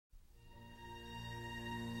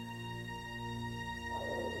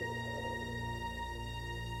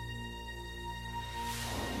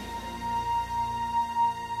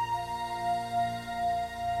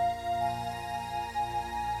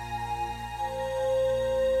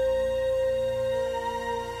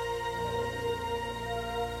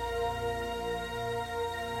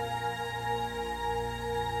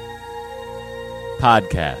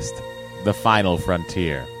Podcast, The Final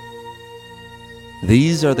Frontier.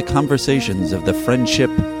 These are the conversations of the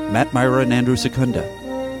friendship Matt Myra and Andrew Secunda.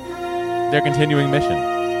 Their continuing mission.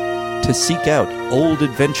 To seek out old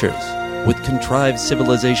adventures with contrived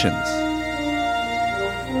civilizations.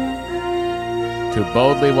 To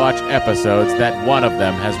boldly watch episodes that one of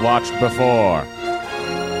them has watched before.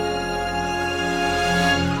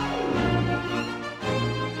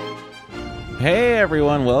 Hey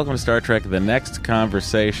everyone, welcome to Star Trek The Next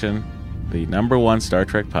Conversation, the #1 Star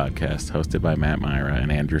Trek podcast hosted by Matt Myra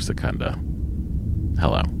and Andrew Secunda.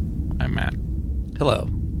 Hello, I'm Matt. Hello,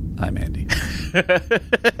 I'm Andy.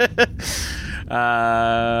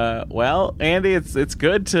 Well, Andy, it's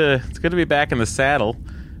good to be back in the saddle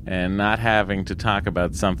and not having to talk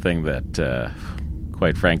about something that,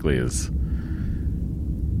 quite frankly, is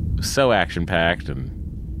so action-packed and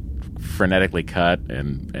frenetically cut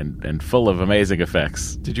and full of amazing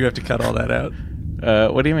effects. Did you have to cut all that out?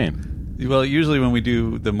 What do you mean? Well, usually when we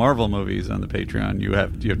do the Marvel movies on the Patreon, you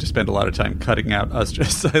have to spend a lot of time cutting out us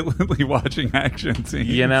just silently watching action scenes.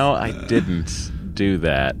 You know, I didn't do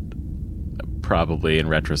that. Probably in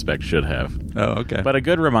retrospect should have. Oh, okay. But a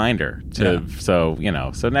good reminder to so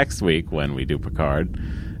next week when we do Picard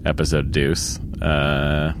episode Deuce,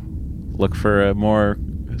 look for a more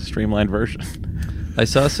streamlined version. I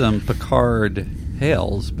saw some Picard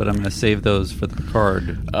hails, but I'm going to save those for the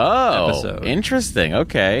Picard episode. Interesting.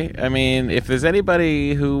 Okay. I mean, if there's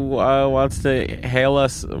anybody who wants to hail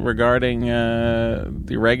us regarding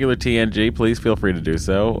the regular TNG, please feel free to do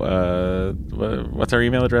so. What's our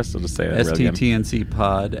email address? I'll just say that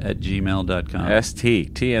sttncpod@gmail.com.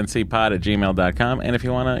 sttncpod@gmail.com. And if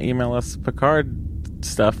you want to email us Picard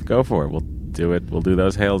stuff, go for it. We'll do it. We'll do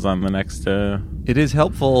those hails on the next... It is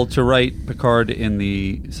helpful to write Picard in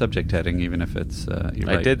the subject heading, even if it's...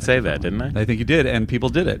 I did say that, didn't I? I think you did, and people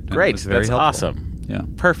did it. Great. It very That's helpful. Awesome. Yeah.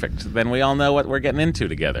 Perfect. Then we all know what we're getting into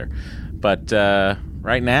together. But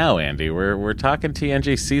right now, Andy, we're talking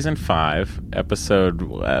TNG Season 5, episode...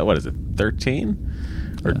 what is it, 13?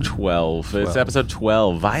 Or 12? It's episode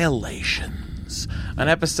 12, Violations. An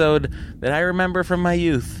episode that I remember from my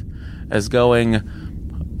youth as going...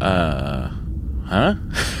 huh?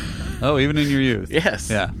 Oh, even in your youth? Yes.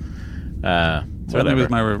 Yeah. Certainly was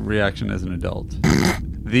my reaction as an adult.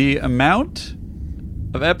 The amount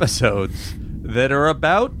of episodes that are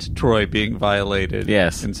about Troy being violated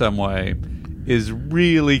in some way is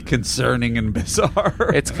really concerning and bizarre.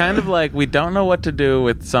 It's kind of like we don't know what to do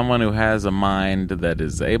with someone who has a mind that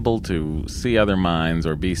is able to see other minds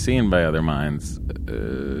or be seen by other minds.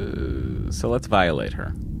 So let's violate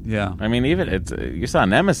her. Yeah. I mean, even you saw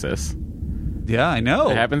Nemesis. Yeah, I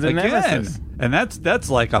know. It happens in Nemesis. And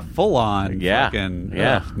that's like a full-on fucking...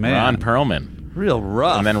 Yeah, man. Ron Perlman. Real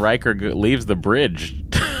rough. And then Riker leaves the bridge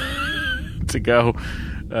to go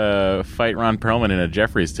fight Ron Perlman in a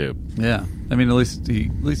Jeffries tube. Yeah. I mean, at least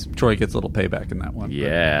Troy gets a little payback in that one.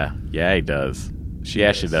 Yeah. Yeah, he does. She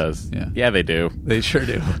does. Yeah, they do. They sure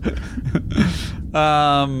do.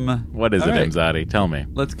 What is it, right. Imzadi? Tell me.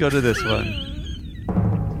 Let's go to this one.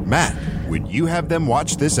 Matt, would you have them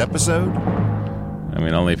watch this episode? I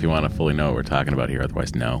mean, only if you want to fully know what we're talking about here.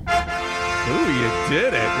 Otherwise, no. Ooh, you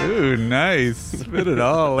did it. Ooh, nice. Spit it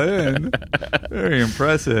all in. Very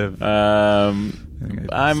impressive. I'm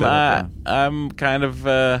kind of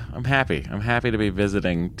I'm happy. I'm happy to be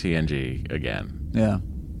visiting TNG again. Yeah.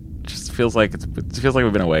 It just feels like it feels like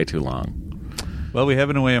we've been away too long. Well, we have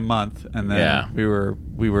been away a month, and then we were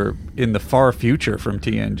in the far future from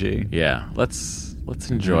TNG. Yeah. Let's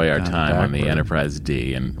enjoy our time on the Enterprise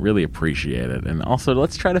D and really appreciate it. And also,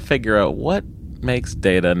 let's try to figure out what makes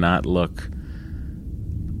Data not look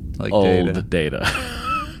like old Data.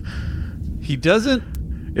 He doesn't...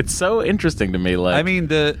 It's so interesting to me. Like, I mean,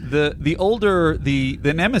 the older... The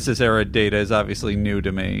Nemesis era Data is obviously new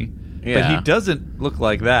to me. Yeah. But he doesn't look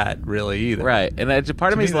like that, really, either. Right. And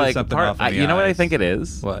part of me is like... you know what I think it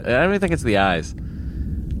is? What? I don't even think it's the eyes.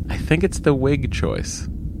 I think it's the wig choice.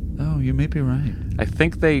 Oh, you may be right. I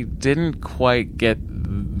think they didn't quite get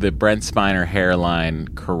the Brent Spiner hairline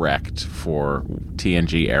correct for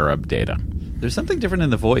TNG Arab Data. There's something different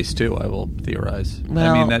in the voice, too, I will theorize.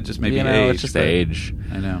 Well, I mean, that just may be age. It's just age.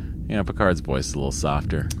 I know. Picard's voice is a little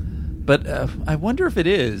softer. But I wonder if it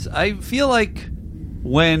is. I feel like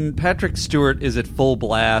when Patrick Stewart is at full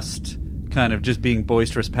blast, kind of just being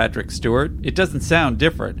boisterous Patrick Stewart, it doesn't sound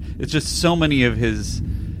different. It's just so many of his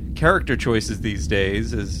character choices these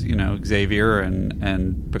days, as Xavier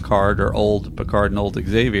and Picard, or old Picard and old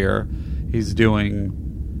Xavier, he's doing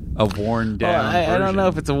a worn down I don't know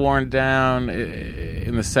if it's a worn down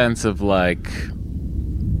in the sense of like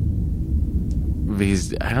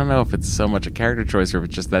I don't know if it's so much a character choice or if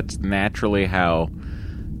it's just that's naturally how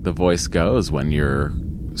the voice goes when you're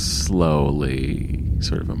slowly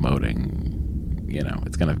sort of emoting. You know,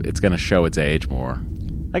 it's gonna show its age more.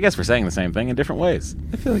 I guess we're saying the same thing in different ways.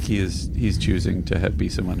 I feel like he's choosing to be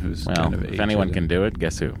someone who's kind of if anyone can do it,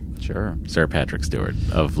 guess who? Sure. Sir Patrick Stewart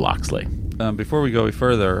of Loxley. Before we go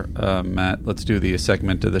further, Matt, let's do the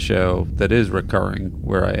segment of the show that is recurring,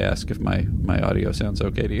 where I ask if my audio sounds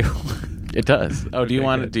okay to you. It does. Oh, do you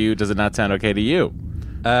want it? Does it not sound okay to you?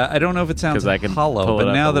 I don't know if it sounds I can hollow, pull but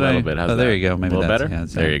it up now a that little bit. How's there that? you go. Maybe a little that's better. Yeah,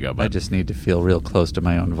 There you go, bud. I just need to feel real close to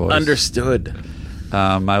my own voice. Understood.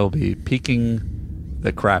 I will be peeking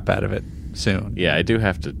the crap out of it soon. Yeah, I do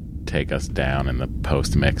have to take us down in the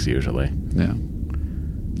post mix usually Yeah,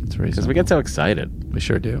 that's reasonable. because we get so excited We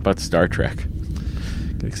sure do. about Star Trek.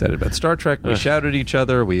 Get excited about Star Trek. We Ugh. shout at each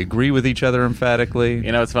other. We agree with each other emphatically.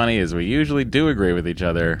 You know what's funny is we usually do agree with each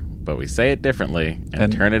other, but we say it differently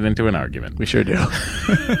and turn it into an argument. We sure do.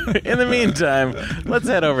 In the meantime, let's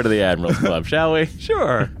head over to the Admirals Club, shall we?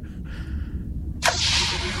 Sure.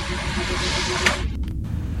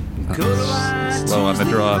 Slow on the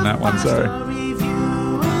draw on that one, sorry.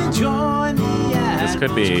 This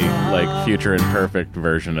could be like future imperfect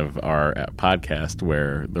version of our podcast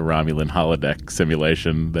where the Romulan holodeck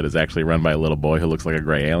simulation that is actually run by a little boy who looks like a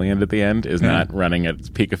gray alien at the end is not running at its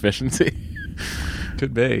peak efficiency.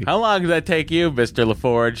 Could be. How long did that take you, Mr.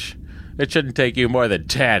 LaForge? It shouldn't take you more than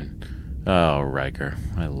 10. Oh, Riker,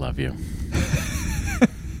 I love you.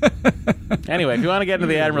 Anyway, if you want to get into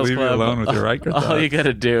the Admirals Leave me Club, alone with your Riker all you thoughts. got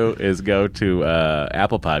to do is go to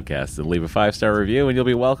Apple Podcasts and leave a 5-star review, and you'll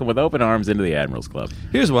be welcome with open arms into the Admirals Club.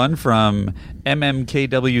 Here's one from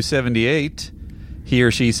MMKW78. He or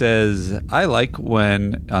she says, I like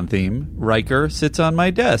when, on theme, Riker sits on my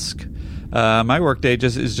desk. My workday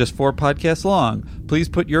is just 4 podcasts long. Please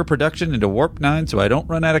put your production into Warp 9 so I don't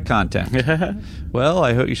run out of content. Well,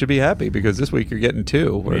 I hope you should be happy because this week you're getting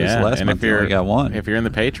 2, whereas last and month you only got 1. If you're in the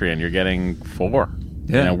Patreon, you're getting 4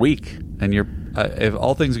 in a week. And you're if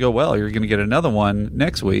all things go well, you're going to get another one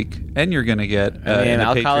next week, and you're going to get.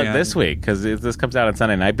 I'll call it Patreon. this week because if this comes out on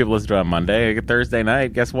Sunday night, people listen to it on Monday. Thursday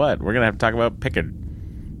night, guess what? We're gonna have to talk about Packard.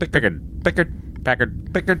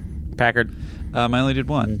 I only did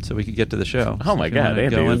 1, so we could get to the show. Oh my If you God, wanna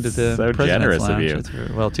Andy, go that's into the so President's generous of Lounge,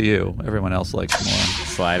 you. Well, to you, everyone else likes more.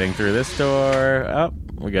 Sliding through this door. Oh,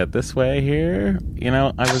 we got this way here. You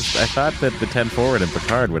know, I thought that the 10 forward in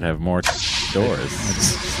Picard would have more doors. I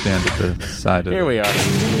just stand at the side of Here we are.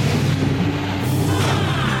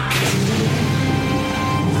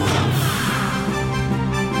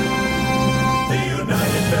 The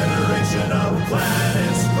United Federation of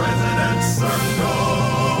Planets President Circle.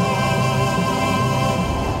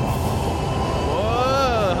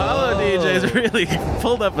 Whoa, Holo DJs really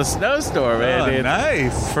pulled up a snowstorm, Andy. It's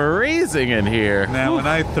nice. freezing in here. Now, when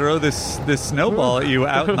I throw this snowball at you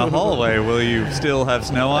out in the hallway, will you still have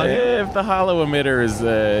snow on you? If the hollow emitter is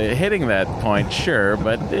hitting that point, sure,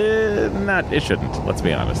 but it shouldn't. Let's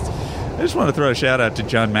be honest. I just want to throw a shout out to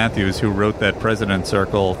John Matthews, who wrote that President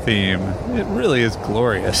Circle theme. It really is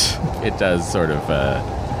glorious. It does sort of.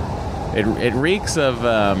 It reeks of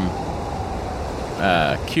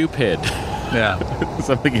Cupid. Yeah,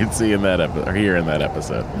 Something you'd see in that or hear in that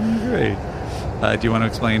episode. great. Do you want to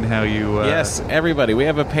explain how you? Yes, everybody, we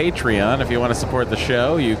have a Patreon. If you want to support the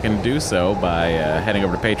show, you can do so by heading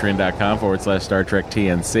over to patreon.com/Star Trek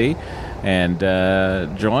TNC and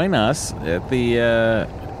join us at the.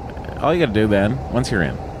 All you got to do then, once you're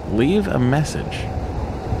in, leave a message,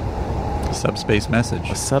 Subspace message.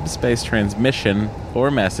 a subspace transmission or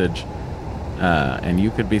message, and you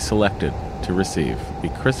could be selected to receive the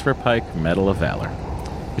Christopher Pike Medal of Valor.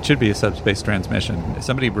 It should be a subspace transmission.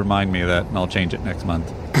 Somebody remind me of that, and I'll change it next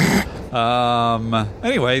month.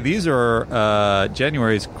 Anyway, these are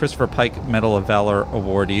January's Christopher Pike Medal of Valor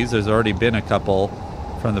awardees. There's already been a couple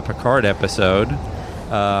from the Picard episode.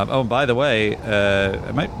 And by the way,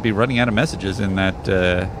 I might be running out of messages in that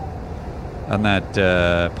on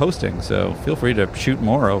that posting, so feel free to shoot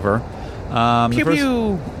more over.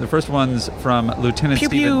 The first one's from Lieutenant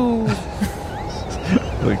Stephen.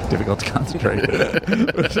 Really difficult to concentrate.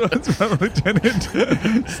 This one's from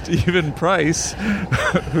Lieutenant Stephen Price,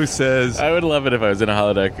 who says, I would love it if I was in a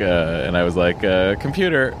holodeck and I was like,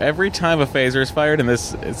 computer, every time a phaser is fired in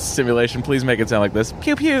this simulation, please make it sound like this.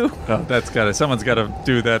 Pew pew. "Oh, someone's got to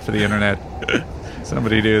do that for the internet.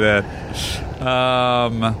 Somebody do that."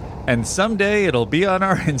 And someday it'll be on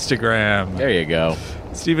our Instagram. There you go.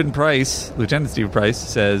 Lieutenant Stephen Price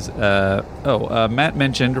says, Matt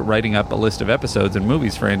mentioned writing up a list of episodes and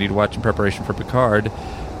movies for Andy to watch in preparation for Picard.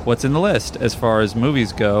 what's in the list as far as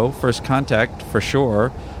movies go. First Contact, for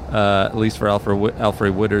sure. At least for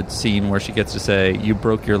Alfre Woodard's scene where she gets to say, "You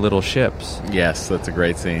broke your little ships." Yes, that's a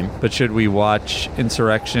great scene. But should we watch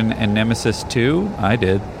Insurrection and Nemesis 2? I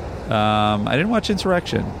did. I didn't watch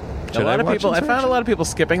Insurrection. I found a lot of people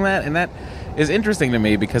skipping that, and that is interesting to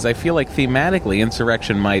me because I feel like thematically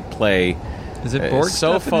Insurrection might play. Is it Borg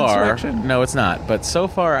so stuff in far? Insurrection? No, it's not. But so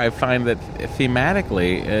far, I find that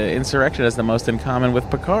thematically, Insurrection has the most in common with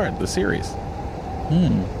Picard, the series.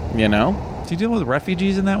 You know, Is he dealing with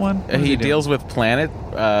refugees in that one? What is he doing? deals with planet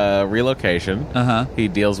relocation. Uh-huh. He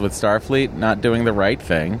deals with Starfleet not doing the right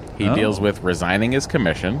thing. He Oh. deals with resigning his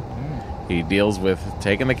commission. He deals with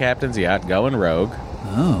taking the captain's yacht, going rogue.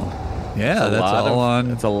 Oh. Yeah, that's all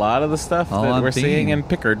on. It's a lot of the stuff all that on we're seeing theme. in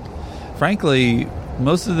Pickard. Frankly,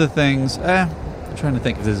 most of the things. I'm trying to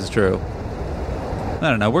think if this is true. I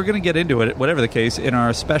don't know. We're going to get into it, whatever the case, in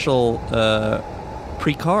our special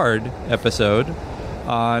pre-card episode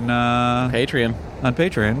on Patreon.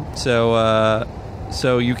 Patreon.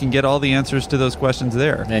 So you can get all the answers to those questions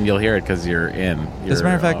there. And you'll hear it because you're in. As a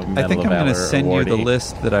matter of fact, I think I'm going to send you the awardee.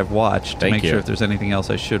 list that I've watched to Thank make you. sure if there's anything else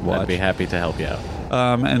I should watch. I'd be happy to help you out.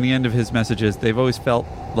 And the end of his messages, they've always felt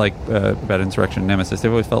like, about Insurrection and Nemesis, they've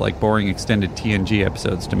always felt like boring extended TNG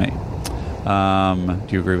episodes to me.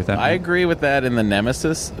 Do you agree with that? I agree with that in the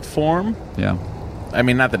Nemesis form. Yeah. I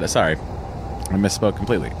mean, not that. Sorry, I misspoke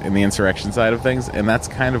completely. In the Insurrection side of things, and that's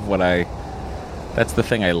kind of what that's the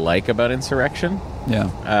thing I like about Insurrection. Yeah.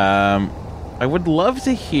 I would love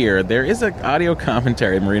to hear. There is an audio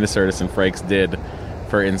commentary Marina Sirtis and Frakes did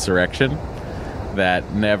for Insurrection that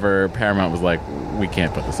Paramount was like, we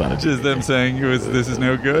can't put this on a TV. Just them saying this is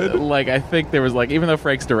no good? Like, I think there was like, even though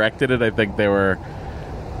Frakes directed it, I think they were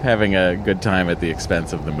having a good time at the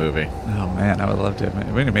expense of the movie. Oh, man, I would love to.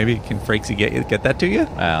 Maybe can Frakesy get that to you?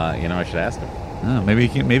 I should ask him. Oh, maybe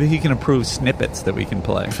he can approve snippets that we can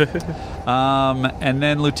play. And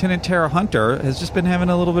then Lieutenant Tara Hunter has just been having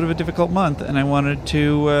a little bit of a difficult month, and I wanted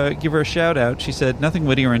to give her a shout out. She said, "Nothing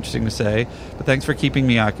witty or interesting to say, but thanks for keeping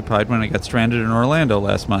me occupied when I got stranded in Orlando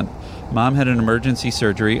last month. Mom had an emergency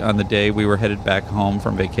surgery on the day we were headed back home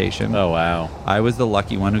from vacation. Oh, wow. I was the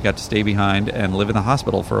lucky one who got to stay behind and live in the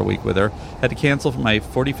hospital for a week with her. Had to cancel my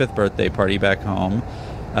 45th birthday party back home.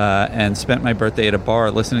 And spent my birthday at a bar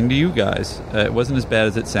listening to you guys. It wasn't as bad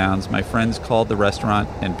as it sounds. My friends called the restaurant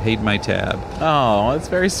and paid my tab." Oh, that's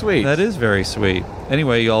very sweet. That is very sweet.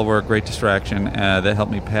 Anyway, you all were a great distraction that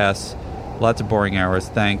helped me pass lots of boring hours.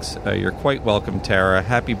 Thanks. You're quite welcome, Tara.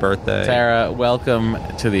 Happy birthday. Tara, welcome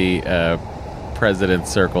to the President's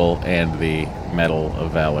Circle and the Medal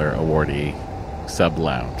of Valor awardee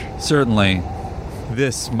sub-lounge. Certainly,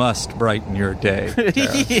 this must brighten your day.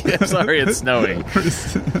 I'm sorry, it's snowing.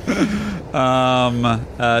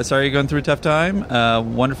 Sorry you're going through a tough time.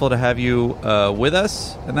 Wonderful to have you with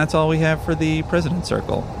us. And that's all we have for the President's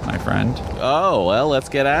Circle, my friend. Oh, well, let's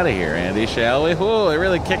get out of here, Andy, shall we? Whoa, it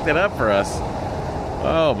really kicked it up for us.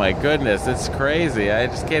 Oh, my goodness, it's crazy. I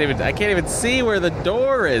can't even see where the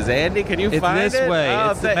door is, Andy. Can you It's find it? this way. Oh,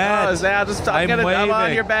 It's the mat. Oh, now just, I'm on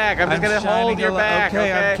waving. your back. I'm just I'm going to hold shining your a li- back.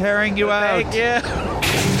 okay, I'm carrying you out. Thank you.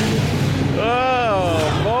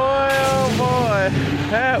 Oh, boy.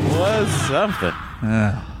 That was something.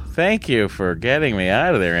 Thank you for getting me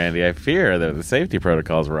out of there, Andy. I fear that the safety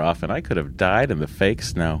protocols were off, and I could have died in the fake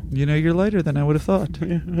snow. You know, you're lighter than I would have thought.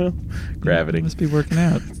 Gravity. You must be working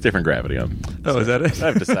out. It's different gravity on. Oh, is that it?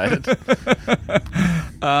 I've decided.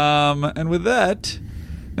 And with that,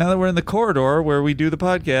 now that we're in the corridor where we do the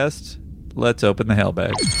podcast, let's open the hail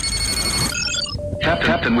bag.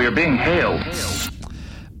 Captain, we are being hailed.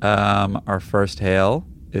 Our first hail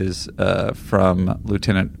is from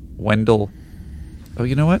Lieutenant Wendell. Oh,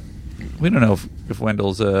 you know what? We don't know if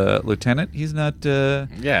Wendell's a lieutenant. He's not. Yeah,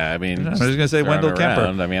 I mean, I was going to say throwing Wendell him Kemper.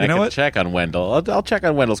 around. I mean, You know I can what? check on Wendell. I'll check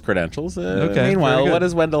on Wendell's credentials. Okay, Meanwhile, very good. what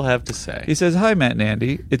does Wendell have to say? He says, "Hi, Matt and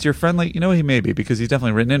Andy. It's your friendly." You know he may be because he's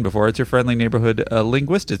definitely written in before. It's your friendly neighborhood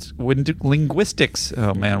linguistics.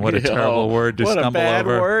 Oh man, what a terrible word to what stumble a bad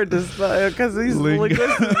over. word because he's the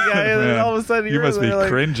linguistics guy, and then Man, all of a sudden you you're must be there like,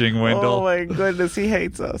 cringing, Wendell. Oh my goodness, he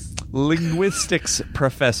hates us. Linguistics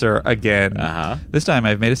professor again. Uh-huh. This time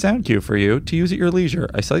I've made a sound cue for you to use at your leisure.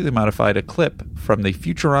 I slightly modified a clip from the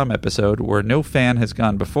Futurama episode where no fan has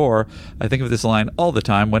gone before. I think of this line all the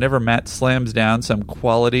time whenever Matt slams down some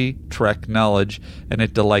quality Trek knowledge, and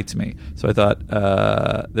it delights me. So I thought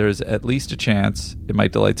there's at least a chance it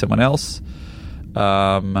might delight someone else.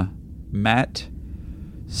 Matt,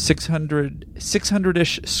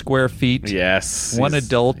 600-ish square feet. Yes, One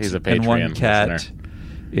adult he's a and one Patreon cat listener.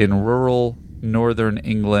 in rural northern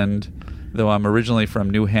England. Though I'm originally from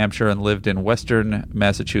New Hampshire and lived in Western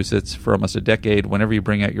Massachusetts for almost a decade, whenever you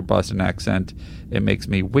bring out your Boston accent, it makes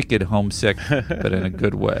me wicked homesick, but in a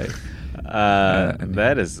good way.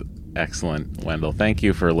 That is excellent, Wendell. Thank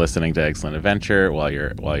you for listening to Excellent Adventure while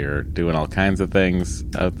you're doing all kinds of things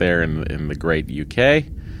out there in the great UK.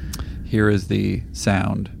 Here is the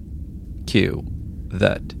sound cue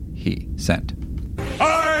that he sent.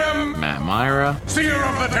 I am Matt Myra. seer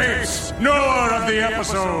of the tapes, knower of the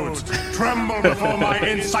episodes. Tremble before my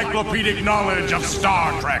encyclopedic knowledge of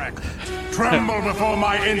Star Trek. Tremble before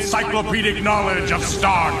my encyclopedic knowledge of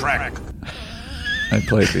Star Trek. I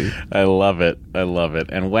played the. I love it.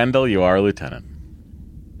 And Wendell, you are a lieutenant.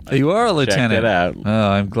 You are a lieutenant. it out. Oh,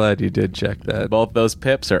 I'm glad you did check that. Both those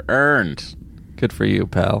pips are earned. Good for you,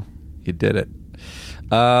 pal. You did it.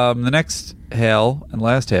 The next hail and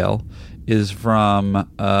last hail is from Mike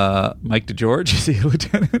DeGeorge. Is he a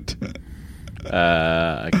lieutenant?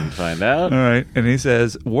 I can find out. All right. And he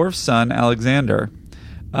says, Worf's son, Alexander,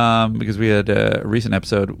 because we had a recent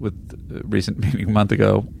episode meaning a month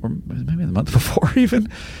ago, or maybe the month before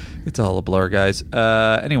even. It's all a blur, guys.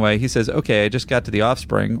 Anyway, he says, okay, I just got to The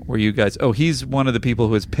Offspring, where you guys... Oh, he's one of the people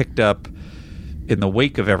who has picked up in the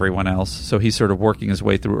wake of everyone else, so he's sort of working his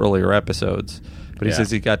way through earlier episodes. But he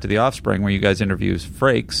says he got to The Offspring, where you guys interview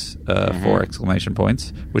Frakes, 4 exclamation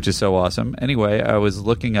points, which is so awesome. Anyway, I was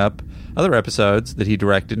looking up other episodes that he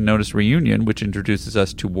directed and noticed Reunion, which introduces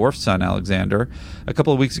us to Worf's son, Alexander. A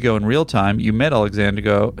couple of weeks ago in real time, you met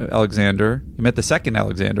Alexander. You met the second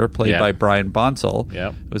Alexander, played by Brian Bonsall,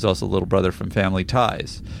 who was also a little brother from Family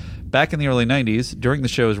Ties. Back in the early 90s, during the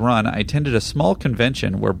show's run, I attended a small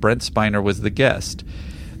convention where Brent Spiner was the guest.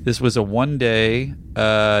 This was a one-day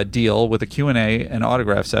deal with a Q&A and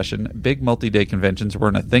autograph session. Big multi-day conventions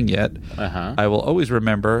weren't a thing yet. I will always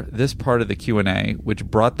remember this part of the Q&A, which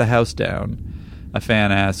brought the house down. A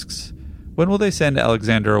fan asks, when will they send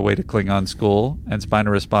Alexander away to Klingon school? And Spiner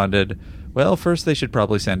responded, well, first they should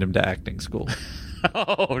probably send him to acting school.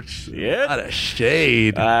 Oh, shit. What a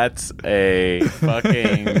shade. That's a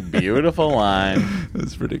fucking beautiful line.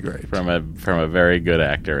 That's pretty great. From a very good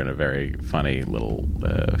actor and a very funny little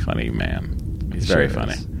funny man. He's very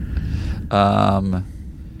funny. And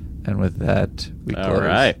with that, we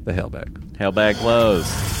close the hailbag. Hailbag close.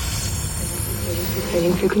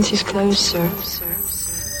 Radio frequencies closed, sir.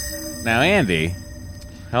 Now, Andy,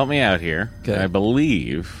 help me out here. Okay. I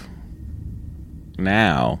believe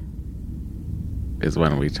now is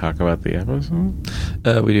when we talk about the episode.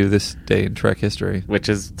 We do this day in Trek history, which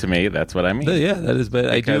is, to me, that's what I mean. Yeah, that is.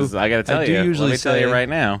 But because I got to tell you, usually let me tell you right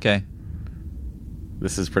now. Okay.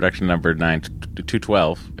 This is production number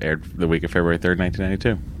 212, aired the week of February 3rd,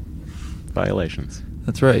 1992. Violations.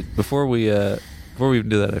 That's right. Before we even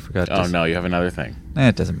do that, I forgot. Oh no, you have another thing.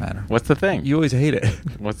 It doesn't matter. What's the thing? You always hate it.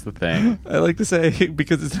 What's the thing? I like to say,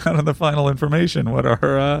 because it's not on the final information, what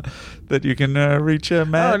are that you can reach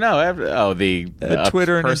Matt. Oh no! The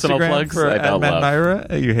Twitter and personal Instagram plugs for I don't Matt love. Myra.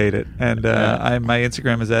 You hate it, and my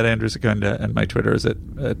Instagram is at Andrew Secunda, and my Twitter is at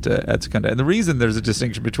Secunda. And the reason there's a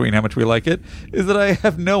distinction between how much we like it is that I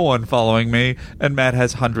have no one following me, and Matt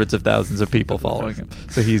has hundreds of thousands of people following him,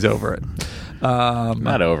 so he's over it. I'm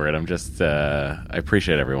not over it. I'm just I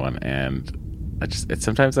appreciate everyone, and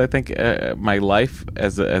sometimes I think my life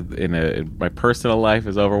my personal life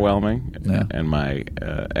is overwhelming, and my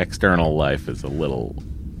external life is a little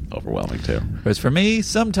overwhelming too. Whereas for me,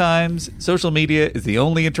 sometimes social media is the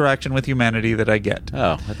only interaction with humanity that I get.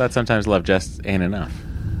 Oh, I thought sometimes love just ain't enough.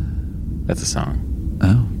 That's a song.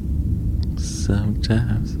 Oh,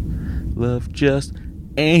 sometimes love just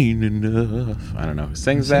ain't enough. I don't know who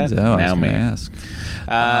sings that. Oh, now me. Ask.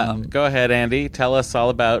 Go ahead, Andy. Tell us all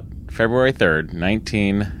about February 3rd,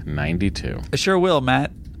 1992. I sure will,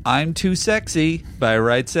 Matt. I'm Too Sexy by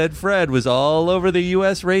Right Said Fred was all over the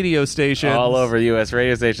U.S. radio stations. All over U.S.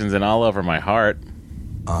 radio stations and all over my heart.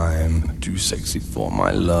 I'm too sexy for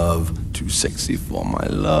my love, too sexy for my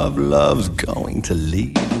love. Love's going to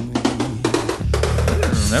leave me.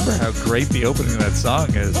 Remember how great the opening of that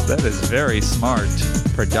song is. That is very smart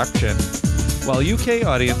production. While UK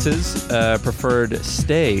audiences preferred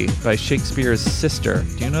Stay by Shakespeare's Sister.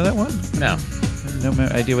 Do you know that one? No. No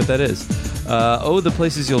idea what that is. Oh, The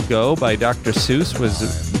Places You'll Go by Dr. Seuss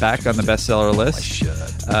was back on the bestseller list.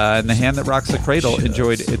 And The Hand That Rocks the Cradle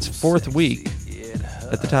enjoyed its 4th week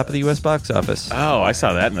at the top of the U.S. box office. Oh, I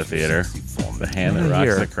saw that in the theater. The Hand That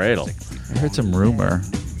Rocks the Cradle. I heard some rumor.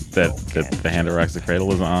 That The Hand That Rocks the Cradle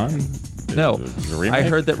was on? No. I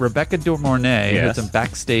heard that Rebecca De Mornay had some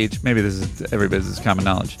backstage, maybe this is everybody's common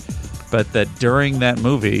knowledge, but that during that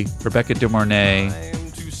movie, Rebecca De Mornay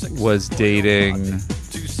was dating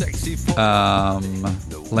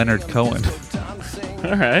Leonard Cohen.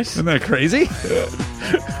 All right. Isn't that crazy?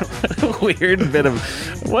 Weird bit of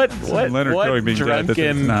what Leonard Cohen being dead, that's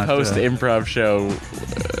drunken not, post improv show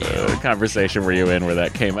conversation were you in where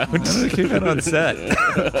that came out? It came out on set.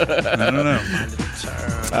 I don't know. It's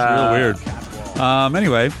real weird.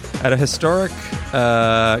 Anyway, at a historic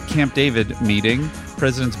Camp David meeting,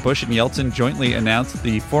 Presidents Bush and Yeltsin jointly announced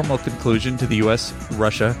the formal conclusion to the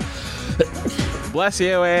U.S.-Russia. Bless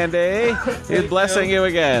you, Andy. He's blessing you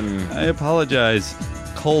again. I apologize.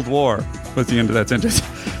 Cold War was the end of that sentence.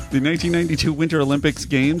 The 1992 Winter Olympics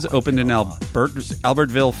Games opened in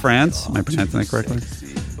Albertville, France. Am I pronouncing that correctly?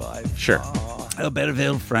 Sure.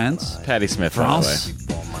 Albertville, France. Patti Smith, France.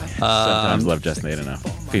 by the way. Sometimes Love Just Ain't Enough,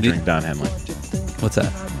 featuring Don Henley. What's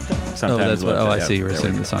that? Sometimes I see. You were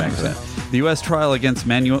saying the song. The U.S. trial against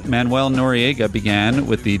Manuel Noriega began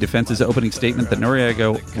with the defense's opening statement that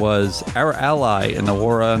Noriega was our ally in the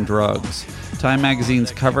war on drugs. Time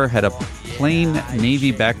magazine's cover had a plain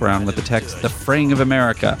navy background with the text, "The Fraying of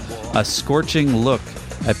America," a scorching look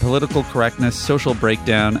at political correctness, social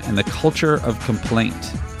breakdown, and the culture of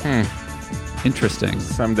complaint. Interesting.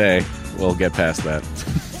 Someday we'll get past that.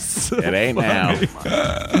 So it ain't funny. now.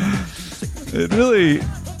 It really...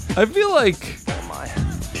 I feel like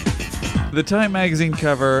the Time magazine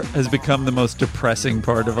cover has become the most depressing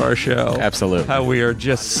part of our show. Absolutely. How we are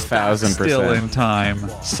just 1000% still in time.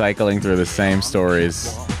 Cycling through the same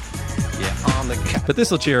stories. But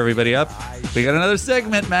this will cheer everybody up. We got another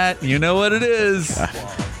segment, Matt. You know what it is.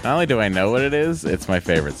 Not only do I know what it is, it's my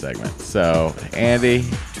favorite segment. So, Andy,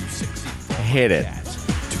 hit it.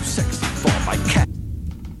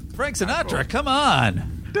 Frank Sinatra, come on.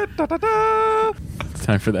 Da-da-da-da. It's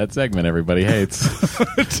time for that segment everybody hates.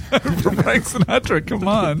 Time for Frank Sinatra, come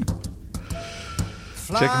on.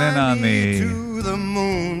 Checking in on the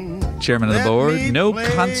chairman of the board. No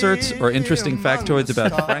concerts or interesting factoids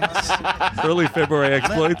about Frank's early February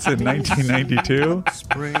exploits in 1992.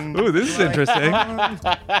 Ooh, this is interesting.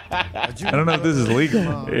 I don't know if this is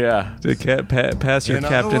legal. Yeah. To pass your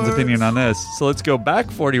captain's opinion on this. So let's go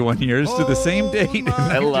back 41 years to the same date in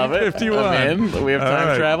I love it. 1951. I'm in. We have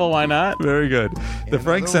time travel. Why not? Very good. The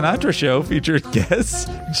Frank Sinatra Show featured guests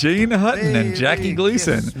Jane Hutton and Jackie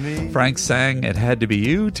Gleason. Frank sang "It Had to Be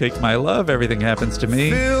You," "Take My Love," "Everything Happens to Me,"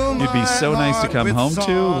 "You'd Be So Nice to Come Home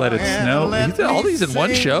To," "Let It Snow." He did all these in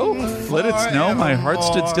one show? "Let It Snow," "My Heart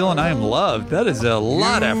Stood Still and I Am Loved." That is a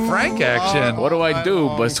lot of Frank action. What do I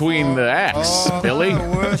do between the acts, Billy?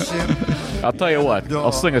 I'll tell you what.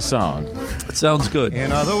 I'll sing a song. Sounds good.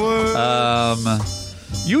 In other words,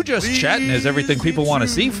 You just chatting is everything people want to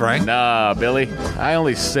see, Frank. Nah, Billy. I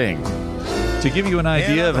only sing. To give you an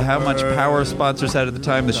idea of how much power sponsors had at the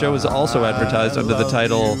time, the show was also advertised under the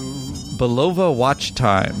title Belova Watch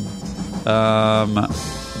Time.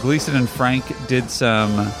 Gleason and Frank did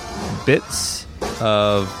some bits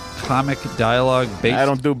of comic dialogue based... I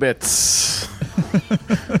don't do bits.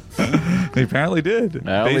 They apparently did.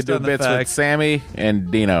 I only based do on the bits with fact- Sammy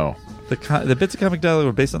and Dino. The bits of comic dialogue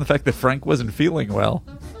were based on the fact that Frank wasn't feeling well.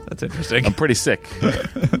 That's interesting. I'm pretty sick.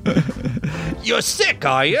 You're sick,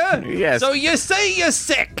 are you? Yes. So you say you're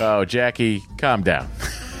sick. Oh, Jackie, calm down.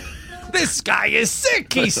 This guy is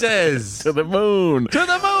sick, he says. To the moon. To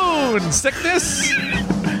the moon. Sickness.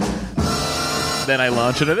 Then I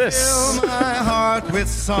launch into this. fill my heart with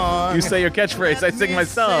song. You say your catchphrase, I sing my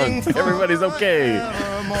song. Everybody's okay.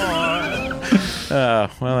 Well,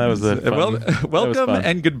 that was a fun, welcome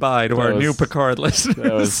and goodbye to our new Picard listeners.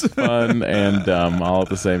 That was fun and dumb all at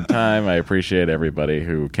the same time. I appreciate everybody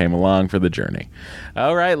who came along for the journey.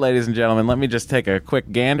 All right, ladies and gentlemen, let me just take a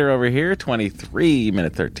quick gander over here. 23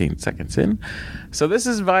 minutes, 13 seconds in. So this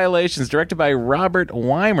is Violations, directed by Robert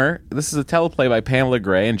Weimer. This is a teleplay by Pamela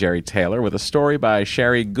Gray and Jerry Taylor with a story by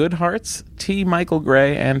Sherry Goodharts, T. Michael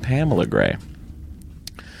Gray, and Pamela Gray.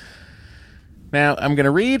 Now, I'm going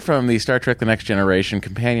to read from the Star Trek The Next Generation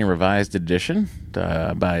Companion Revised Edition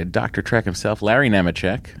by Dr. Trek himself, Larry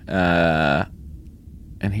Nemeczek.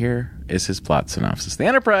 And here is his plot synopsis. The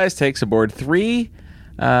Enterprise takes aboard 3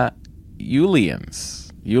 Ulians.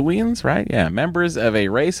 Ulians, right? Yeah, members of a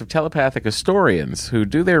race of telepathic historians who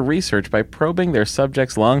do their research by probing their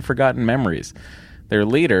subjects' long-forgotten memories. Their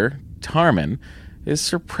leader, Tarman, is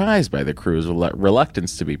surprised by the crew's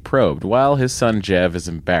reluctance to be probed, while his son Jev is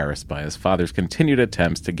embarrassed by his father's continued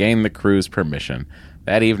attempts to gain the crew's permission.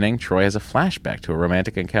 That evening, Troy has a flashback to a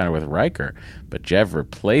romantic encounter with Riker, but Jev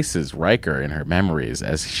replaces Riker in her memories.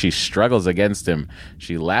 As she struggles against him,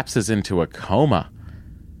 she lapses into a coma.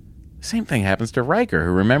 The same thing happens to Riker,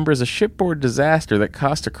 who remembers a shipboard disaster that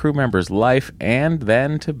cost a crew member's life, and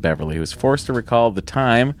then to Beverly, who is forced to recall the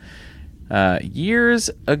time Years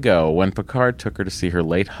ago, when Picard took her to see her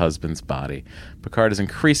late husband's body, Picard is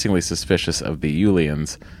increasingly suspicious of the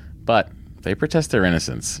Yulians, but they protest their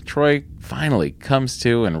innocence. Troy finally comes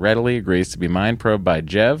to and readily agrees to be mind probed by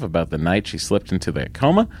Jev about the night she slipped into the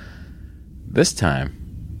coma. This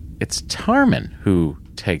time, it's Tarman who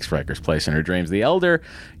takes Riker's place in her dreams. The elder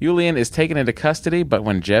Yulian is taken into custody, but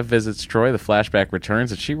when Jev visits Troy, the flashback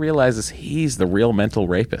returns and she realizes he's the real mental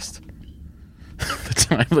rapist. The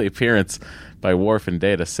timely appearance by Worf and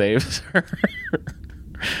Data saves her.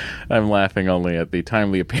 I'm laughing only at the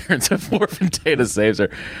timely appearance of Worf and Data saves her.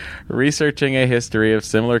 Researching a history of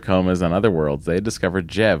similar comas on other worlds, they discovered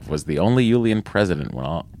Jev was the only Yulian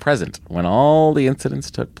present when all the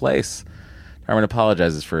incidents took place. Tarman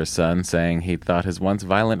apologizes for his son, saying he thought his once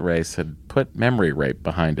violent race had put memory rape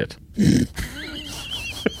behind it.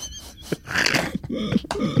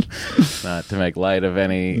 Not to make light of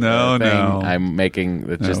any thing I'm making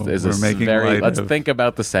that just is a very. Let's think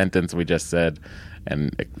about the sentence we just said,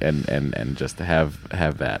 and just have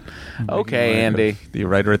that. Okay, Andy, the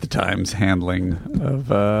writer at the Times handling of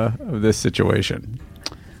this situation.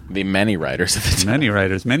 The many writers at the time.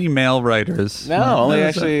 Many male writers. No, only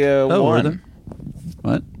actually one.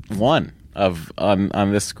 What? One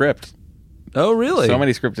on this script. Oh, really? So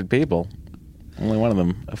many scripted people. Only one of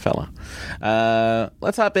them a fella.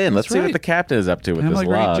 Let's hop in. Let's see what the captain is up to with this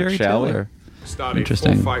log, shall we? Starting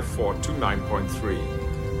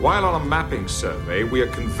 45429.3. While on a mapping survey, we are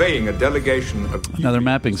conveying a delegation of another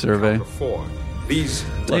mapping survey. It's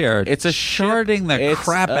sharding the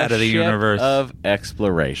crap out of the universe of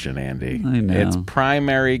exploration, Andy. I know. Its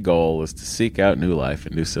primary goal is to seek out new life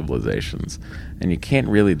and new civilizations, and you can't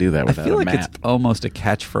really do that without a map. I feel like it's almost a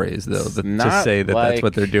catchphrase, though, to say that that's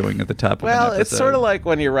what they're doing at the top of an episode. It's sort of like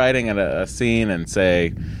when you're writing a scene and, say,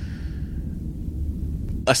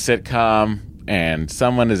 a sitcom, and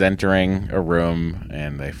someone is entering a room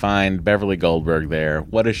and they find Beverly Goldberg there.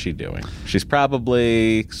 What is she doing? She's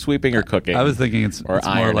probably sweeping or cooking. I was thinking it's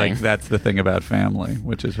more like That's the Thing About Family,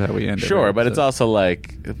 which is how we end it. Sure, but it's also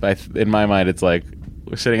like, in my mind, it's like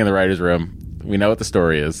we're sitting in the writer's room. We know what the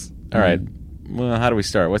story is. All right. Well, how do we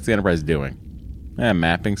start? What's the Enterprise doing?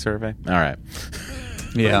 Mapping survey? All right.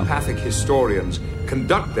 Yeah. Empathic historians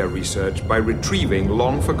conduct their research by retrieving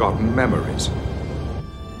long-forgotten memories.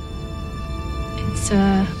 It's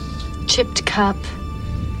a chipped cup,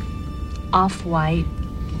 off-white,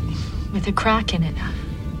 with a crack in it.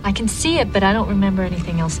 I can see it, but I don't remember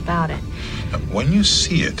anything else about it. When you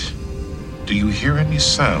see it, do you hear any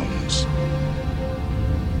sounds?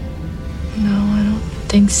 No, I don't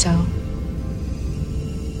think so.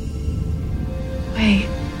 Wait.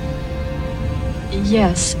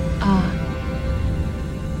 Yes, humming.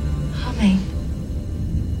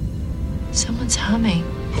 Someone's humming.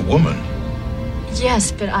 A woman?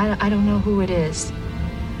 Yes, but I don't know who it is.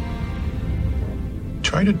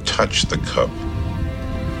 Try to touch the cup.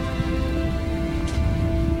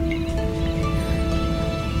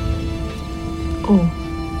 Oh,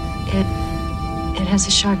 it has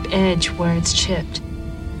a sharp edge where it's chipped.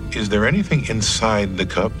 Is there anything inside the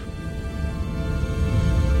cup?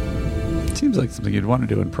 Seems like something you'd want to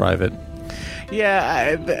do in private.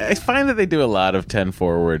 Yeah, I find that they do a lot of 10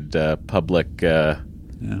 forward public. Yeah,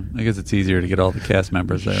 I guess it's easier to get all the cast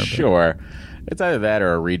members there. Sure. It's either that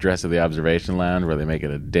or a redress of the observation lounge where they make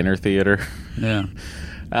it a dinner theater. Yeah.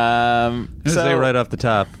 Say right off the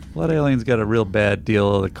top, Blood Aliens got a real bad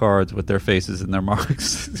deal of the cards with their faces and their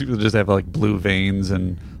marks. People just have like blue veins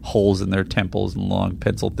and holes in their temples and long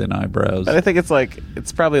pencil-thin eyebrows. But I think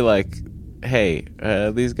it's probably like, hey,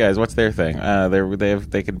 these guys, what's their thing?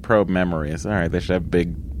 They can probe memories. All right, they should have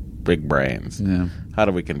big brains. Yeah. How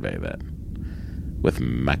do we convey that? With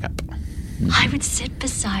makeup. I would sit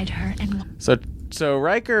beside her and. So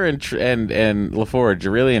Riker and LaForge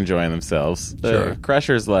are really enjoying themselves. Sure.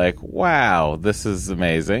 Crusher's like, wow, this is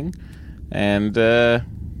amazing, and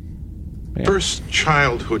First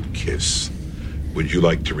childhood kiss. Would you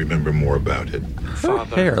like to remember more about it? Her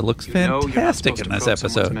hair looks fantastic in this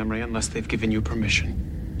episode. Memory unless they've given you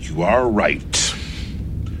permission. You are right.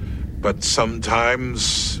 But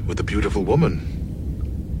sometimes, with a beautiful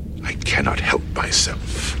woman, I cannot help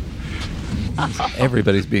myself.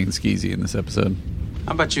 Everybody's being skeezy in this episode.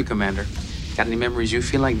 How about you, Commander? Got any memories you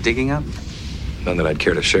feel like digging up? None that I'd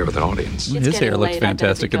care to share with an audience. His hair looks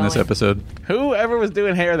fantastic in this episode. Whoever was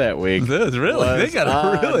doing hair that week, they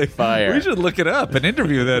got really fire. We should look it up and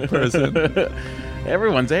interview that person.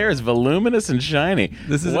 Everyone's hair is voluminous and shiny.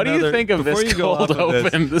 What do you think of this cold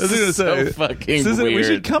open? This is so fucking weird. We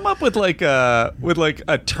should come up with like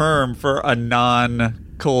a term for a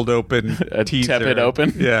non-cold open a teaser. Tepid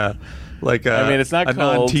open. Yeah. like I mean, it's not a cold.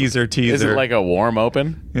 non-teaser teaser. Is it like a warm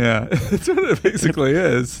open? Yeah, that's what it basically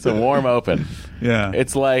is. It's a warm open. Yeah.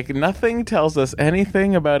 It's like nothing tells us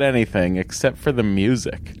anything about anything except for the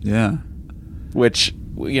music. Yeah. Which,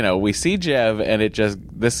 we see Jev, and it just,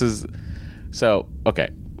 this is, so, okay.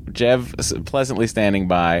 Jev pleasantly standing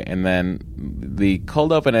by, and then the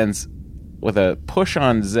cold open ends with a push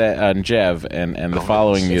on Jev and the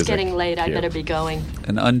following music. It's getting late. I better be going.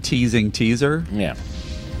 An unteasing teaser? Yeah.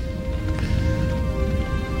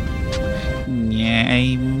 Yeah,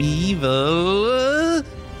 I'm evil.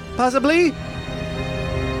 Possibly?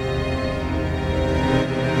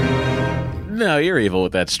 No, you're evil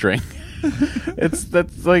with that string.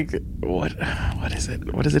 That's like, what is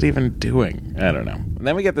it? What is it even doing? I don't know. And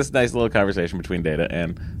then we get this nice little conversation between Data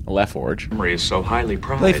and LaForge. Memory is so highly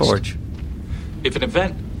prized. LaForge. If an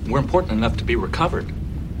event were important enough to be recovered,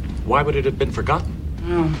 why would it have been forgotten?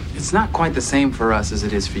 Well, it's not quite the same for us as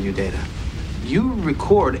it is for you, Data. You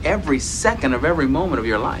record every second of every moment of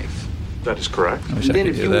your life. That is correct. And then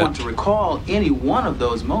if you want to recall any one of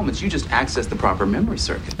those moments, you just access the proper memory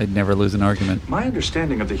circuit. I'd never lose an argument. My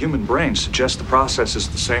understanding of the human brain suggests the process is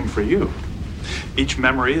the same for you. Each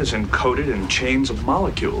memory is encoded in chains of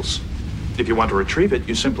molecules. If you want to retrieve it,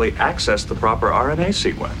 you simply access the proper RNA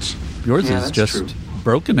sequence. Yours is just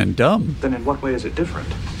broken and dumb. Then in what way is it different?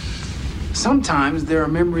 Sometimes there are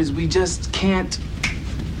memories we just can't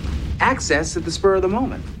access at the spur of the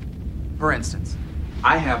moment. For instance,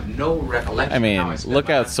 I have no recollection. I mean, of how I spent look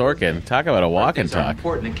my out last Sorkin. Talk about a walk and These are talk.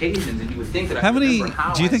 important occasions, and you would think that How I many remember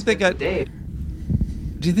how do you I think they spent got? the day.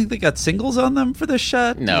 Do you think they got singles on them for this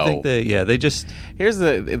shot? Do No. you think they just. Here's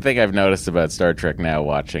the thing I've noticed about Star Trek now,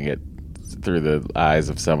 watching it through the eyes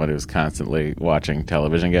of someone who's constantly watching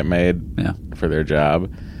television get made for their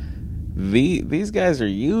job. These guys are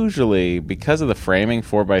usually, because of the framing,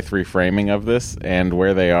 4x3 framing of this and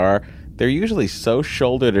where they are, they're usually so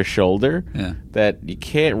shoulder to shoulder that you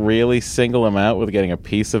can't really single them out with getting a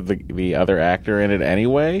piece of the other actor in it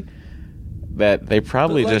anyway. That they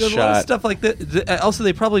probably Like, just a lot of shot stuff like that. Also,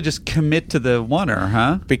 they probably just commit to the oneer,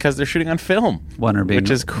 huh? because they're shooting on film, Oneer being which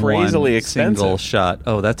is crazily one expensive. single shot.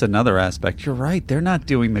 Oh, that's another aspect. You're right. They're not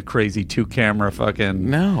doing the crazy 2-camera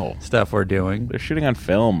fucking stuff we're doing. They're shooting on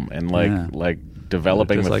film and like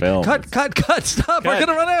developing Just the like, film. Cut! Stop! We're Cut.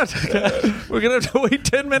 gonna run out. We're gonna have to wait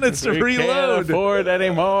 10 minutes to We reload. can't afford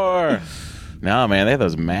anymore. No, man, they have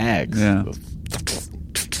those mags. Yeah.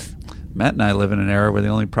 Matt and I live in an era where the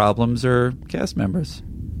only problems are cast members.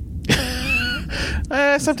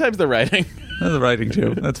 Sometimes the writing. The writing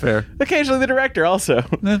too. That's fair. Occasionally the director also.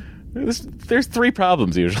 There's 3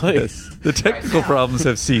 problems usually. Yes. The technical problems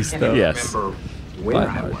have ceased, though. Yes. Remember where By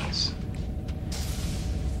I March. was.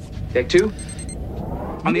 Take 2.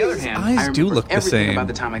 On the other hand, eyes I do remember look the everything same. about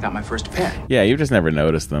the time I got my first pet. Yeah, you've just never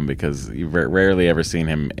noticed them because you've rarely ever seen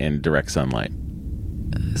him in direct sunlight.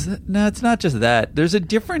 No, it's not just that. There's a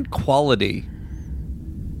different quality.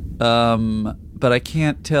 But I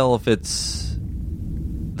can't tell if it's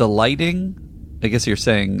the lighting. I guess you're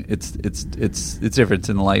saying it's different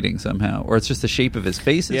in the lighting somehow, or it's just the shape of his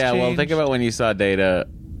face. Has Yeah, well, changed. think about when you saw Data.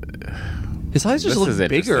 His eyes just This look is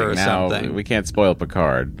bigger or interesting. Now, something. we can't spoil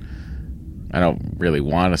Picard. I don't really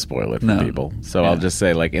want to spoil it for No. people. So Yeah. I'll just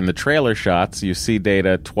say, like, in the trailer shots, you see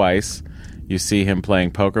Data twice. You see him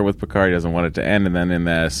playing poker with Picard. He doesn't want it to end. And then in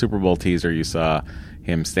the Super Bowl teaser, you saw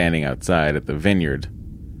him standing outside at the vineyard.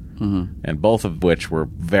 Mm-hmm. And both of which were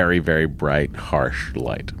very, very bright, harsh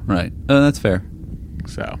light. Right. Oh, that's fair.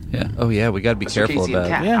 So. Yeah. Oh, yeah. We got to be Mr. careful Casey and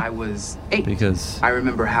about Kat, I was 8. because I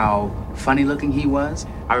remember how funny looking he was.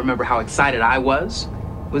 I remember how excited I was.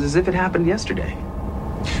 It was as if it happened yesterday.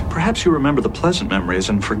 Perhaps you remember the pleasant memories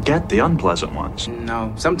and forget the unpleasant ones.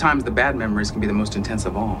 No, sometimes the bad memories can be the most intense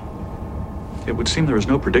of all. It would seem there is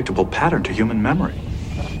no predictable pattern to human memory.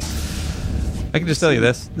 I can just tell you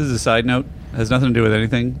this. This is a side note. It has nothing to do with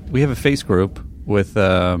anything. We have a face group with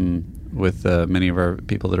many of our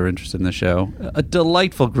people that are interested in the show. A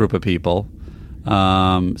delightful group of people.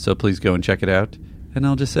 So please go and check it out. And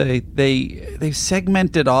I'll just say they've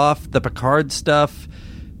segmented off the Picard stuff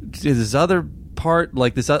to this other part,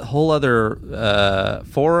 like this whole other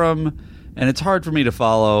forum. And it's hard for me to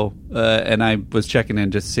follow. And I was checking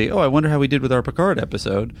in just to see, I wonder how we did with our Picard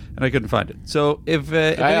episode. And I couldn't find it. So if I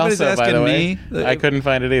anybody's also, by asking the way, me... I couldn't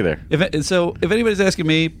find it either. If anybody's asking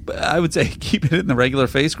me, I would say keep it in the regular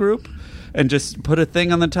face group and just put a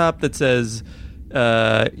thing on the top that says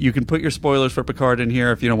you can put your spoilers for Picard in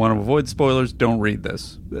here. If you don't want to avoid spoilers, don't read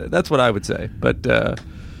this. That's what I would say. But Yeah,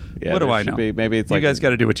 what do there I should know? be- maybe it's you like guys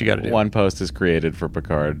got to do what you got to do. One post is created for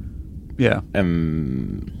Picard. Yeah.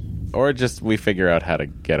 And Or just we figure out how to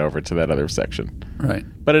get over to that other section. Right.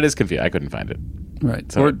 But it is confusing. I couldn't find it. Right.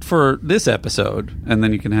 So or for this episode, and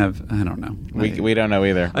then you can have, I don't know. We don't know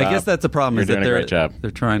either. I guess that's the problem. You're is that doing a great job.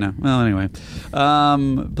 They're trying to. Well, anyway.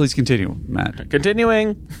 Please continue, Matt.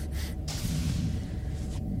 Continuing.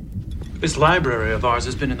 This library of ours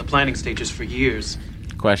has been in the planning stages for years.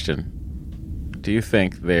 Question. Do you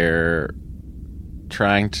think they're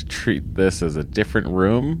trying to treat this as a different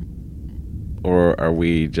room? Or are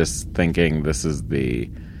we just thinking this is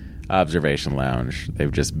the observation lounge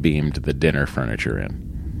they've just beamed the dinner furniture in?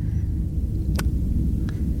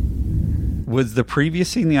 Was the previous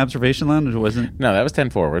scene the observation lounge or wasn't? No, that was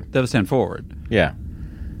 10 forward. That was 10 forward. Yeah.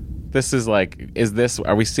 This is like,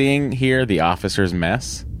 are we seeing here the officer's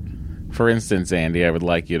mess? For instance, Andy, I would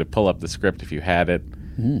like you to pull up the script if you had it,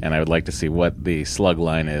 and I would like to see what the slug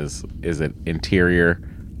line is. Is it interior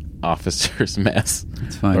officer's mess?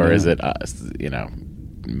 That's fine. Or is it,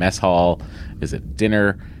 mess hall? Is it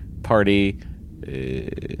dinner party?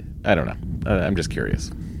 I don't know. I'm just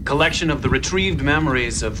curious. Collection of the retrieved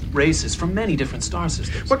memories of races from many different star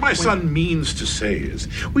systems. What my son means to say is,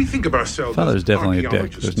 we think of ourselves Father's as definitely a dick.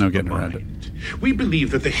 archaeologists There's no of the getting around it. mind. We believe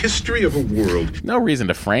that the history of a world... No reason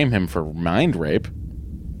to frame him for mind rape.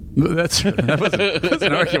 I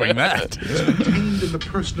wasn't arguing that. contained in the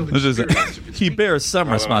personal experience of its He bears some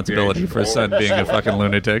responsibility for his son being a fucking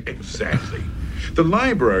lunatic. Exactly. The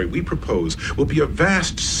library we propose will be a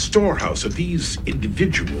vast storehouse of these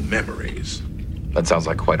individual memories. That sounds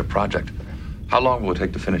like quite a project. How long will it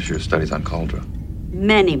take to finish your studies on Cauldre?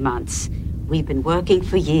 Many months. We've been working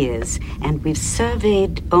for years, and we've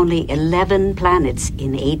surveyed only 11 planets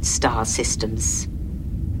in 8 star systems.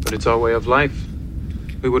 But it's our way of life.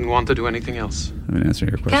 We wouldn't want to do anything else. I've been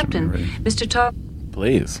answering your question Captain, already. Mr. Tar...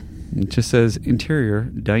 Please. It just says interior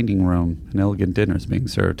dining room. An elegant dinner is being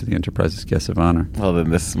served to the Enterprise's guests of honor. Well, then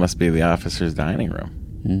this must be the officer's dining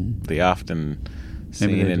room. The often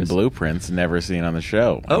seen in blueprints, never seen on the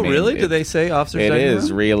show. Oh, really? Do they say officer's dining room? It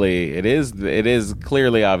is really. It is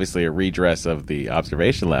clearly, obviously, a redress of the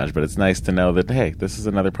observation lounge. But it's nice to know that this is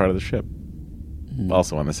another part of the ship,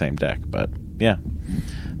 also on the same deck. But yeah,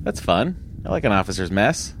 that's fun. I like an officer's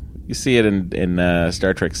mess. You see it in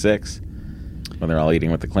Star Trek VI when they're all eating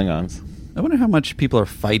with the Klingons. I wonder how much people are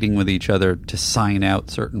fighting with each other to sign out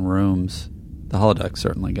certain rooms. The holodeck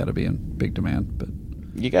certainly got to be in big demand, but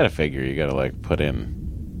you got to figure you got to put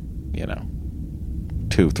in,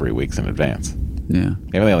 2-3 weeks in advance. Yeah.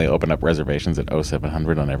 They only open up reservations at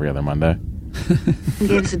 0700 on every other Monday. He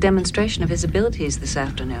gave us a demonstration of his abilities this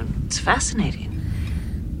afternoon. It's fascinating.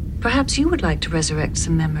 Perhaps you would like to resurrect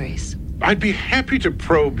some memories. I'd be happy to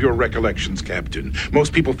probe your recollections, Captain.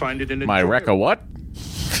 Most people find it an My what?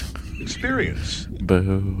 experience.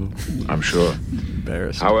 Boo. I'm sure.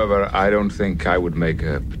 Embarrassing. However, I don't think I would make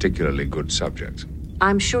a particularly good subject.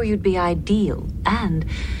 I'm sure you'd be ideal, and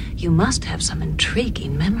you must have some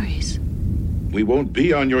intriguing memories. We won't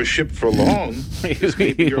be on your ship for long.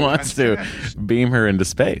 He wants to beam her into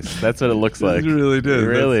space. That's what it looks like. He really did. He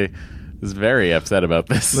really is very upset about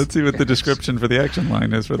this. Let's see what the description for the action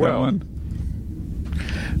line is for that one.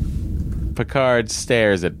 Picard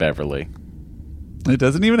stares at Beverly. It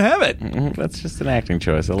doesn't even have it. That's just an acting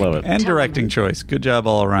choice. I love it. And directing choice. Good job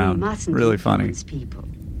all around. We mustn't Really funny. influence people.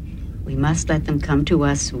 We must let them come to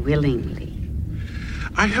us willingly.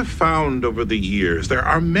 I have found over the years there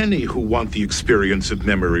are many who want the experience of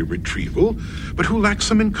memory retrieval, but who lack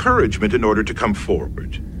some encouragement in order to come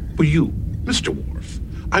forward. For you, Mr. Worf,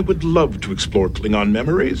 I would love to explore Klingon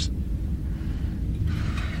memories.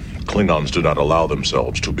 Klingons do not allow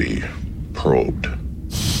themselves to be probed.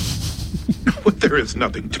 But there is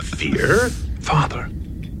nothing to fear. Father.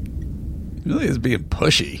 He really is being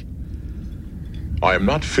pushy. I am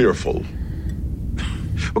not fearful.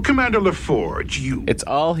 Well, Commander LaForge, you... It's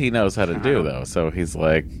all he knows how to do, though. So he's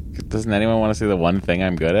like, doesn't anyone want to see the one thing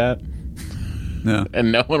I'm good at? No.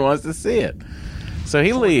 And no one wants to see it. So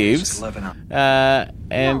he leaves, then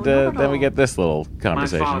we get this little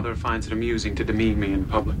conversation. My father finds it amusing to demean me in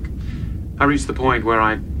public. I reached the point where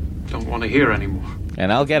I don't want to hear anymore.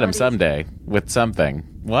 And I'll get him someday with something.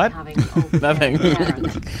 What? Nothing.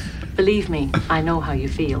 Believe me, I know how you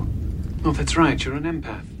feel. Oh, that's right. You're an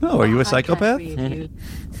empath. Oh, are you a psychopath?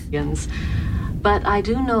 But I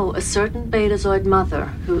do know a certain Betazoid mother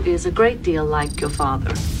who is a great deal like your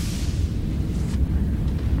father.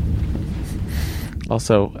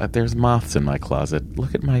 Also, there's moths in my closet.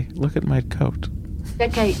 Look at my coat.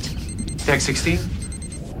 Deck 8. Deck 16?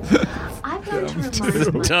 I've It's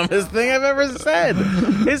the dumbest thing I've ever said.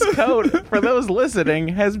 His coat, for those listening,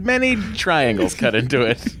 has many triangles cut into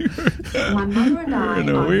it. My mother and I We're in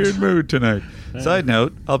a weird mood tonight. Side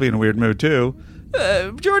note, I'll be in a weird mood too.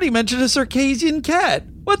 Jordy mentioned a Sarkazian cat.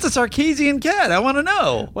 What's a Sarkazian cat? I want to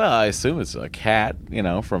know. Well, I assume it's a cat,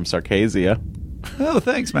 from Sarkazia. Oh,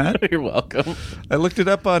 thanks, Matt. You're welcome. I looked it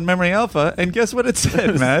up on Memory Alpha, and guess what it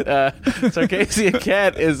said, Matt? Sarkazian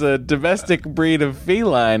cat is a domestic breed of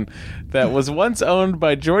feline that was once owned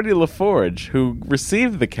by Geordie LaForge, who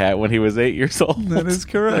received the cat when he was 8 years old. That is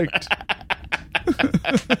correct.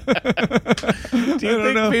 Do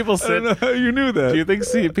you think people sit? I don't know how you knew that. Do you think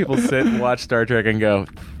people sit and watch Star Trek and go,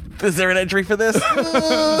 "Is there an entry for this?"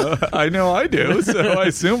 I know I do, so I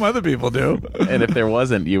assume other people do. And if there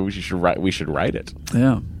wasn't, we should write it.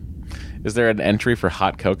 Yeah. Is there an entry for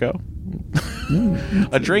hot cocoa?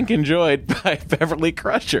 A drink enjoyed by Beverly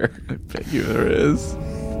Crusher. I bet you there is.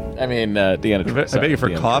 I mean, Deanna. I bet you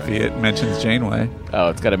for coffee it mentions Janeway. Oh,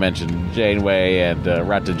 it's got to mention Janeway and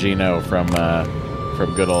Rattagino from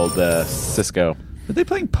good old Cisco. Were they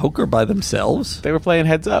playing poker by themselves? They were playing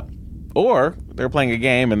heads up, or they were playing a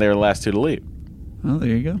game and they were the last two to leave. Oh, there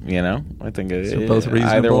you go. I think both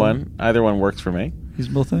reasonable. Either one works for me.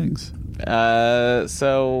 Reasonable things.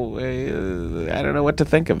 So I don't know what to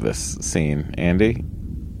think of this scene, Andy.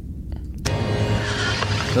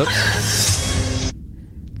 Oops.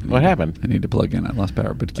 What happened? I need to plug in. I lost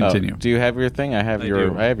power, but continue. Do you have your thing? I have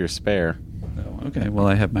your spare. Oh, okay. Well,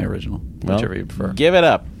 I have my original. Whichever you prefer. Give it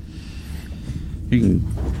up. You can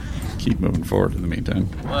keep moving forward in the meantime.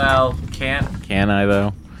 Well, can I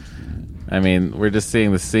though? I mean, we're just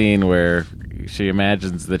seeing the scene where she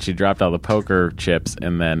imagines that she dropped all the poker chips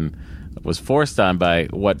and then was forced on by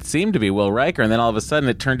what seemed to be Will Riker, and then all of a sudden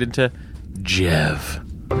it turned into Jev.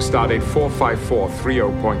 Stardate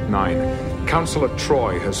 45430.9. Counselor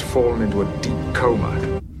Troy has fallen into a deep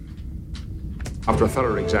coma. After a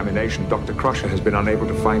thorough examination, Dr. Crusher has been unable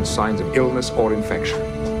to find signs of illness or infection.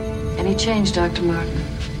 Any change, Dr. Martin?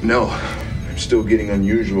 No. I'm still getting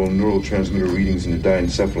unusual neurotransmitter readings in the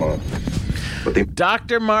diencephalon. But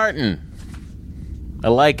Dr. Martin. I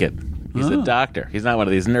like it. He's a doctor. He's not one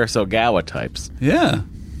of these Nurse Ogawa types. Yeah.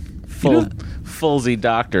 Fullsy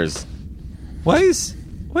doctors. Why is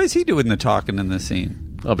he doing the talking in this scene?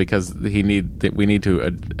 Well, because we need to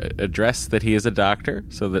address that he is a doctor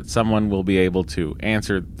so that someone will be able to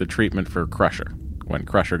answer the treatment for Crusher when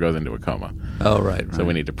Crusher goes into a coma. Oh, right. So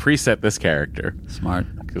we need to preset this character. Smart.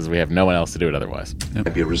 Because we have no one else to do it otherwise. Yep.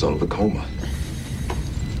 Might be a result of a coma.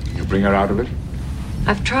 You bring her out of it?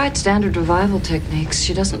 I've tried standard revival techniques.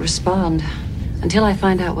 She doesn't respond. Until I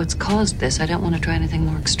find out what's caused this, I don't want to try anything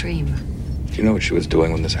more extreme. Do you know what she was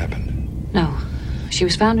doing when this happened? No. She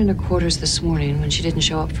was found in her quarters this morning when she didn't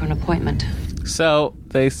show up for an appointment. So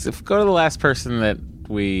they go to the last person that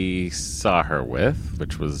we saw her with,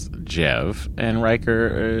 which was Jev, and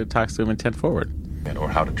Riker talks to him in 10 forward. Or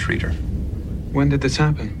how to treat her. When did this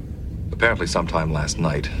happen? Apparently sometime last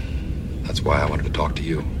night. That's why I wanted to talk to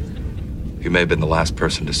you. You may have been the last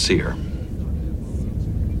person to see her.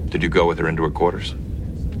 Did you go with her into her quarters?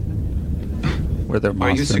 Were there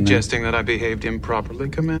moths Are you in suggesting that I behaved improperly,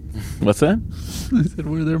 Commander? What's that? I said,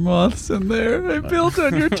 were there moths in there? I built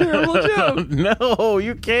on your terrible joke. No,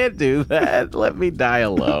 you can't do that. Let me die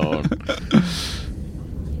alone.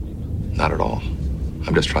 Not at all.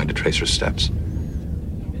 I'm just trying to trace her steps.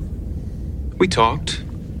 We talked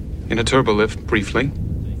in a turbolift briefly.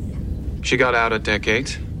 She got out at deck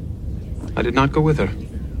 8. I did not go with her.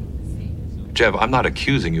 Jev, I'm not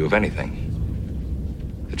accusing you of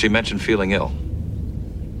anything. Did she mention feeling ill?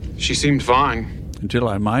 She seemed fine. Until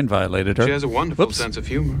I mind violated her. She has a wonderful sense of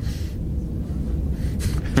humor.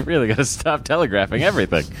 Really got to stop telegraphing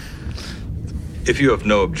everything. If you have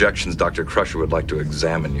no objections, Dr. Crusher would like to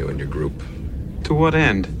examine you and your group. To what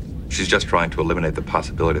end? She's just trying to eliminate the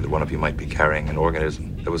possibility that one of you might be carrying an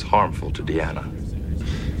organism that was harmful to Deanna.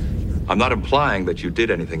 I'm not implying that you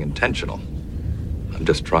did anything intentional. I'm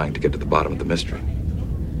just trying to get to the bottom of the mystery.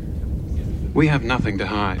 We have nothing to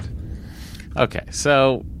hide. Okay,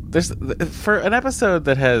 so for an episode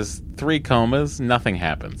that has 3 comas, nothing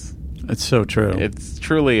happens. It's so true. It's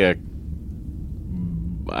truly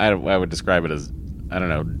I would describe it as, I don't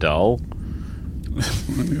know, dull.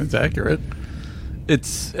 It's accurate.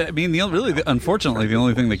 Unfortunately, the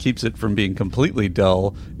only thing that keeps it from being completely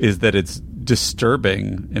dull is that it's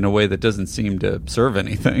disturbing in a way that doesn't seem to serve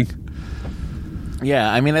anything.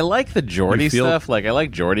 Yeah, I mean, I like the Geordie stuff. Like, I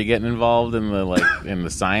like Geordie getting involved in the in the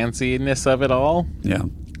science-y-ness of it all. Yeah,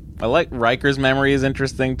 I like Riker's memory is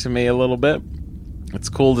interesting to me a little bit. It's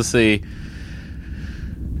cool to see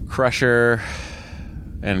Crusher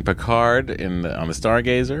and Picard on the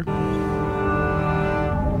Stargazer.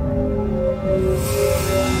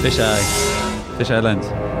 Fisheye lens.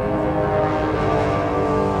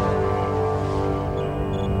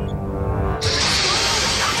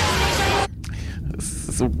 This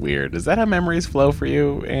is weird. Is that how memories flow for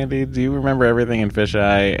you, Andy? Do you remember everything in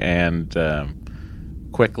Fisheye and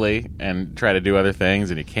quickly and try to do other things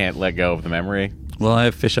and you can't let go of the memory? Well, I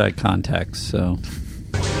have fisheye contacts, so...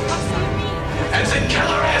 As a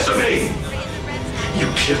killer answer me!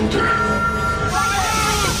 You killed her.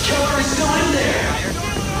 The killer is still in there!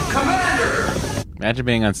 Commander! Imagine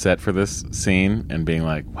being on set for this scene and being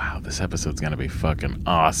like, wow, this episode's going to be fucking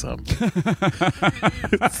awesome.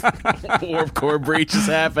 Warp core breach is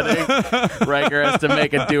happening. Riker has to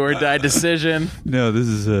make a do-or-die decision. No, this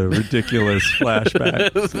is a ridiculous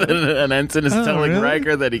flashback. An ensign is telling really?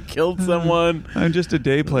 Riker that he killed someone. I'm just a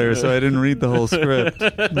day player, so I didn't read the whole script.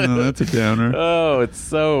 No, that's a downer. Oh, it's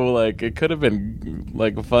so, like, it could have been,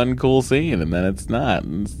 like, a fun, cool scene, and then it's not.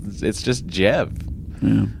 It's just Jev.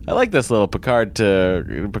 Yeah. I like this little Picard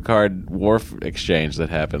Worf exchange that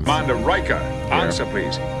happens. Commander Riker, answer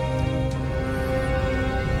please.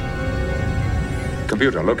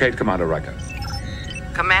 Computer, locate Commander Riker.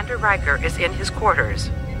 Commander Riker is in his quarters.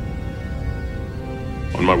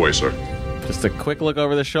 On my way, sir. Just a quick look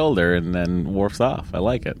over the shoulder, and then Worf's off. I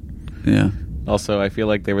like it. Yeah. Also, I feel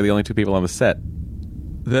like they were the only two people on the set.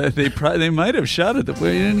 They might have shot it. You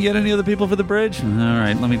didn't get any other people for the bridge? All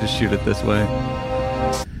right, let me just shoot it this way.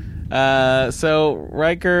 So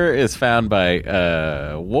Riker is found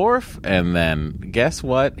by Worf, and then guess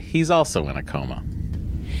what? He's also in a coma.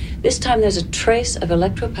 This time there's a trace of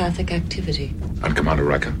electropathic activity. And Commander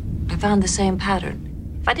Riker? I found the same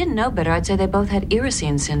pattern. If I didn't know better, I'd say they both had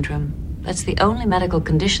Irosine syndrome. That's the only medical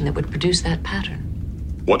condition that would produce that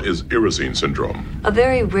pattern. What is Irosine syndrome? A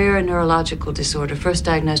very rare neurological disorder, first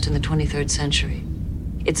diagnosed in the 23rd century.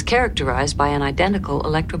 It's characterized by an identical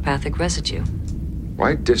electropathic residue.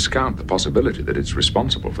 Why discount the possibility that it's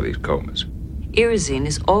responsible for these comas? Irosine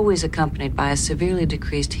is always accompanied by a severely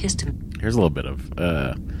decreased histamine. Here's a little bit of,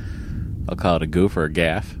 I'll call it a goof or a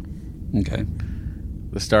gaff. Okay.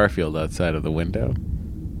 The starfield outside of the window.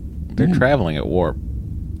 They're traveling at warp.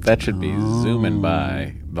 That should be zooming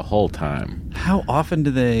by the whole time. How often do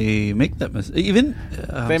they make that mistake?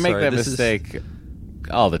 They make that mistake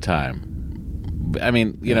all the time. I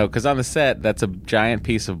mean, you know, because on the set, that's a giant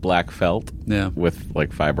piece of black felt with,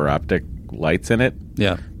 like, fiber optic lights in it.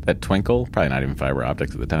 Yeah. That twinkle. Probably not even fiber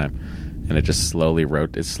optics at the time. And it just slowly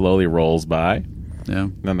rolls by. Yeah.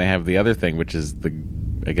 And then they have the other thing, which is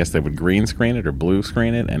I guess they would green screen it or blue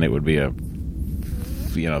screen it, and it would be the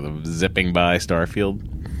zipping by starfield.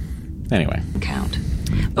 Anyway. Count.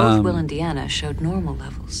 Both Will and Deanna showed normal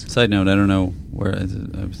levels. Side note, I don't know where I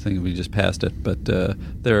was thinking we just passed it, but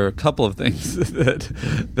there are a couple of things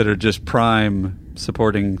that are just prime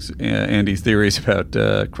supporting Andy's theories about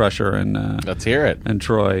Crusher and let's hear it. And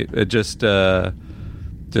Troy.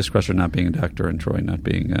 Just Crusher not being a doctor and Troy not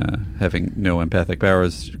being having no empathic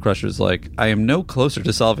powers. Crusher's like, I am no closer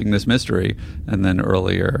to solving this mystery. And then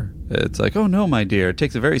earlier, it's like, oh no, my dear, it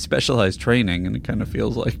takes a very specialized training, and it kind of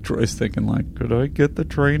feels like Troy's thinking like, could I get the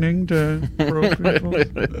training to throw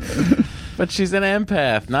people? But she's an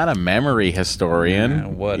empath, not a memory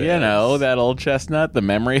historian. Yeah, you know, that old chestnut, the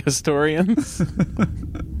memory historians.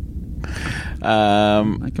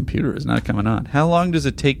 My computer is not coming on. How long does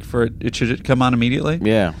it take for it? Should it come on immediately?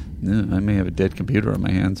 Yeah. I may have a dead computer on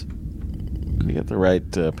my hands. You get the right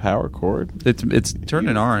power cord. It's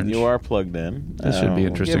turning orange. You are plugged in. This should be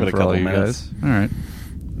interesting for all you guys. All right.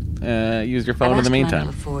 Use your phone in the meantime.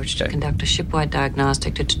 I've asked LaForge to conduct a shipwide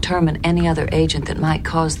diagnostic to determine any other agent that might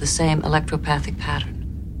cause the same electropathic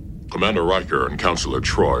pattern. Commander Riker and Counselor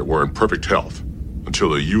Troy were in perfect health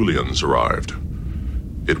until the Yulians arrived.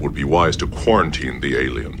 It would be wise to quarantine the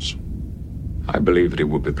aliens. I believe that it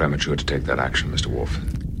would be premature to take that action, Mr. Worf.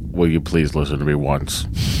 Will you please listen to me once?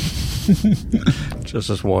 Just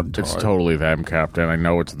this one time. It's totally them, Captain. I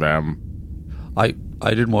know it's them. I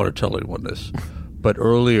didn't want to tell anyone this, but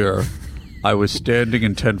earlier I was standing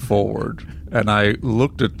in 10 forward, and I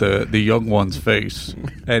looked at the young one's face,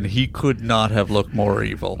 and he could not have looked more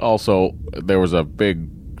evil. Also, there was a big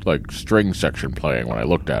string section playing when I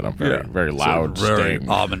looked at him. Very loud, very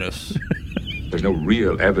ominous. There's no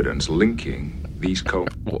real evidence linking these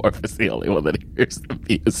codes. Worf is the only one that hears the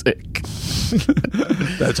music.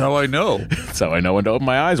 That's how I know. That's how I know when to open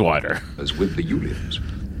my eyes wider. As with the Yulians.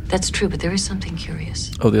 That's true, but there is something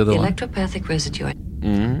curious. Oh, the other line. Electropathic residue.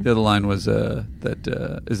 Mm-hmm. The other line was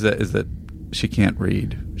that she can't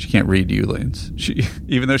read. She can't read Yulians.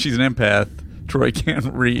 Even though she's an empath, Troy can't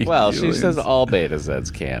read. Well, she aliens. says all beta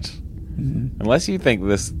Zeds can't. Unless you think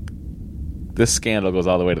this scandal goes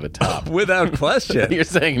all the way to the top. Without question. You're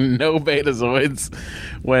saying no Betazoids.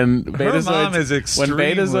 When mom is extremely...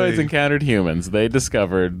 When Betazoids encountered humans, they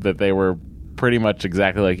discovered that they were pretty much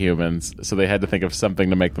exactly like humans, so they had to think of something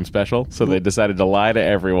to make them special. So they decided to lie to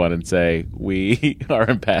everyone and say, we are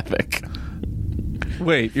empathic.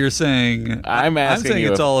 Wait, you're saying... I'm asking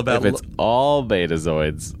you it's all about... if it's all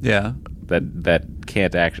Betazoids that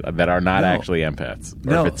can't actually... that are not actually empaths.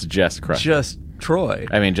 Or if it's just Crusher. Just Troy.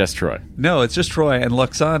 I mean, just Troy. No, it's just Troy, and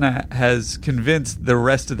Luxana has convinced the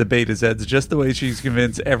rest of the Beta Zeds, just the way she's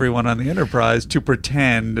convinced everyone on the Enterprise, to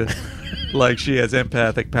pretend like she has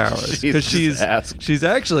empathic powers. Because she's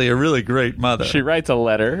actually a really great mother. She writes a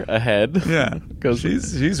letter ahead. Yeah.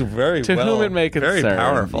 She's very to whom it may concern. Very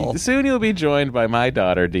powerful. Soon you'll be joined by my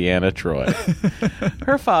daughter, Deanna Troy.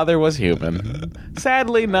 Her father was human.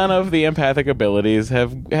 Sadly, none of the empathic abilities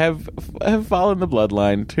have fallen the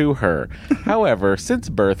bloodline to her. However, since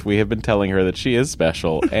birth, we have been telling her that she is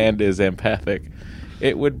special and is empathic.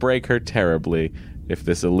 It would break her terribly if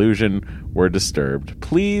this illusion were disturbed.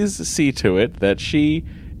 Please see to it that she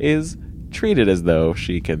is treated as though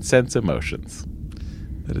she can sense emotions.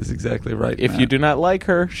 That is exactly right. If you do not like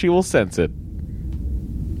her, she will sense it.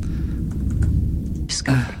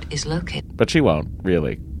 Discovered is located. But she won't,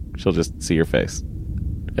 really. She'll just see your face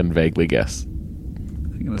and vaguely guess.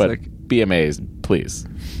 But be amazed, please.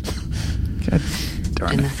 God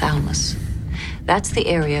darn in the thalamus. That's the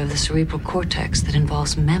area of the cerebral cortex that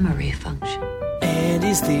involves memory function.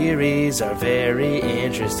 Andy's theories are very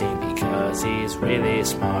interesting because he's really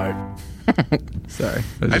smart. Sorry.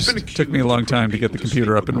 It took me a long time to get the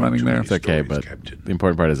computer up and running there. It's okay, but the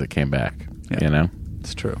important part is it came back. Yeah, you know?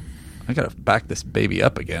 It's true. I gotta back this baby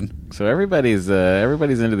up again. So everybody's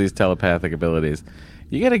into these telepathic abilities.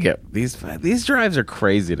 You gotta get these drives are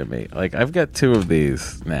crazy to me. Like I've got 2 of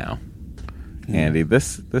these now. Andy,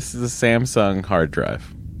 this is a Samsung hard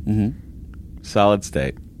drive. Mm-hmm. Solid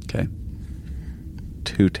state. Okay.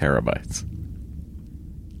 2 terabytes.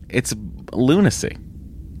 It's lunacy.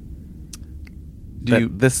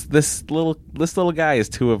 This little guy is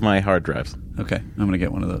 2 of my hard drives. Okay, I'm gonna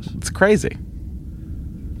get one of those. It's crazy.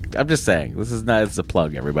 I'm just saying, it's a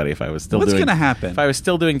plug, everybody. If I was still What's gonna happen? If I was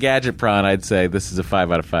still doing Gadget Prawn, I'd say this is a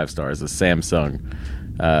 5 out of 5 stars. A Samsung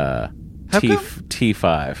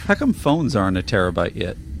T5. How come phones aren't a terabyte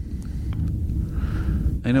yet?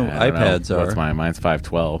 I know iPads are. What's mine? Mine's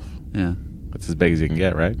 512. Yeah. That's as big as you can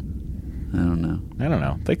get, right? I don't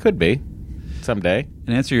know. They could be. Someday.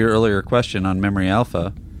 In answer to your earlier question on Memory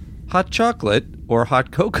Alpha, hot chocolate, or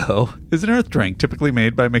hot cocoa, is an earth drink typically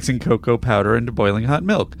made by mixing cocoa powder into boiling hot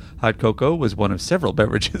milk. Hot cocoa was one of several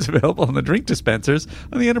beverages available in the drink dispensers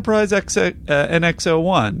on the Enterprise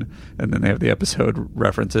NX-01. And then they have the episode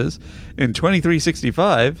references. In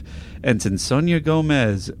 2365, Ensign Sonia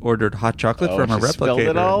Gomez ordered hot chocolate from a replicator. Spilled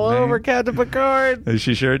it all over Captain Picard.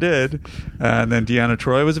 She sure did. And then Deanna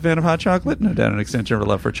Troy was a fan of hot chocolate, no doubt an extension of her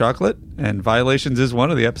love for chocolate. And Violations is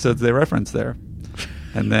one of the episodes they reference there.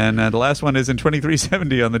 And then the last one is in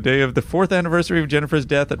 2370 on the day of the 4th anniversary of Jennifer's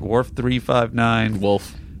death at Wolf 359.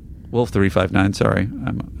 Wolf 359, sorry.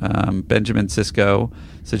 Benjamin Sisko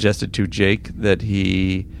suggested to Jake that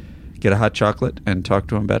he get a hot chocolate and talk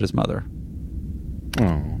to him about his mother.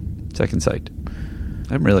 Oh. Second sight.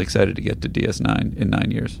 I'm really excited to get to DS9 in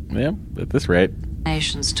 9 years. Yeah, at this rate.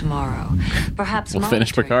 Nations tomorrow. Perhaps we'll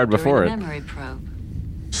finish Picard before it. Memory probe.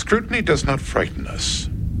 Scrutiny does not frighten us.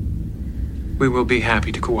 We will be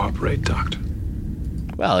happy to cooperate, Doctor.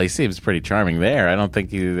 Well, he seems pretty charming there. I don't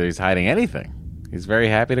think he's hiding anything. He's very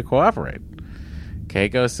happy to cooperate.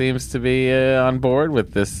 Keiko seems to be on board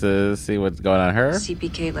with this, see what's going on her.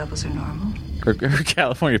 CPK levels are normal. Her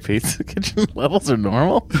California Pizza Kitchen levels are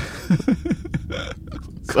normal?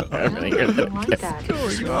 Sorry, I'm going to hear that.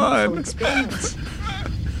 What's going on? Experience.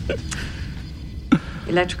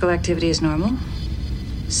 Electrical activity is normal.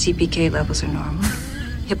 CPK levels are normal.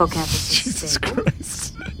 Hippocampus is stable.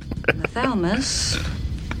 And the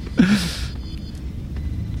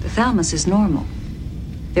thalamus is normal.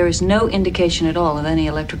 There is no indication at all of any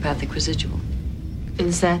electropathic residual.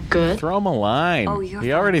 Is that good? Throw him a line. Oh,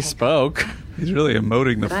 he already spoke. He's really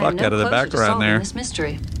emoting the fuck out of the background there. This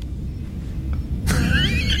mystery.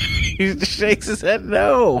 He shakes his head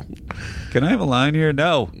no. Can I have a line here?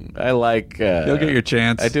 No. I like... You'll get your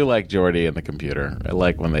chance. I do like Geordi and the computer. I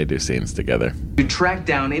like when they do scenes together. To track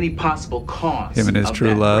down any possible cause. Him and his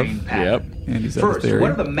true love. Yep. And he's First,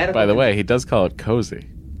 what are the medical... By the way, he does call it cozy.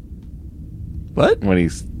 What? When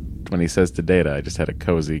when he says to Data, I just had a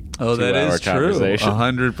cozy 2-hour that is true. conversation.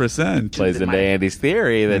 100%. Plays into Andy's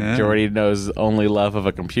theory that Yeah. Geordi knows only love of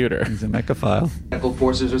a computer. He's a mechaphile. Chemical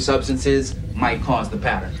forces or substances might cause the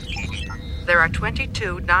pattern. There are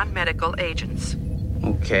 22 non-medical agents.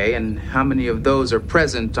 Okay, and how many of those are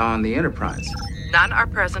present on the Enterprise? None are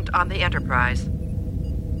present on the Enterprise.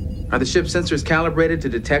 Are the ship sensors calibrated to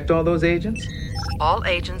detect all those agents? All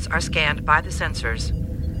agents are scanned by the sensors.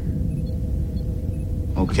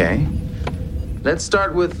 Okay. Let's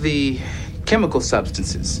start with the chemical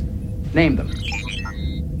substances. Name them.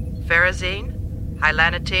 Ferrazine,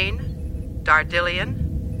 hylanotine,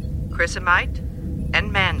 dardillion, chrysamite,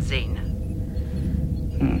 and manzine.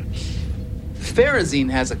 Ferrazine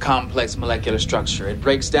has a complex molecular structure. It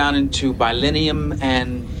breaks down into bilinium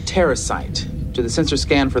and terracite. Do the sensors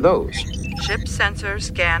scan for those? Ship sensors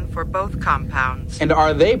scan for both compounds. And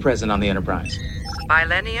are they present on the Enterprise?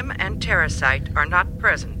 Bilenium and terracite are not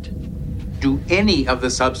present. Do any of the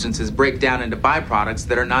substances break down into byproducts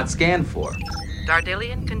that are not scanned for?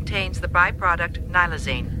 Dardillion contains the byproduct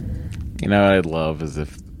nilazine. You know what I'd love is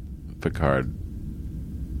if Picard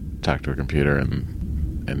talked to a computer and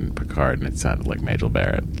Picard, and it sounded like Majel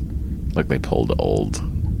Barrett. Like they pulled old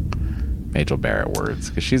Majel Barrett words,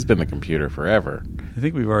 because she's been the computer forever. I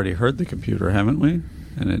think we've already heard the computer, haven't we?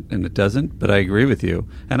 And it doesn't, but I agree with you.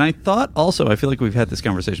 And I thought also, I feel like we've had this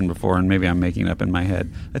conversation before, and maybe I'm making it up in my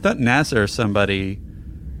head. I thought NASA or somebody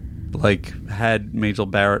had Majel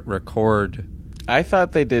Barrett record. I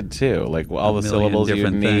thought they did too. Like all the syllables you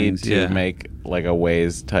need to make like a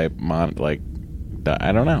Waze type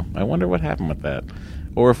I don't know. I wonder what happened with that.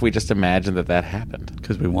 Or if we just imagined that happened.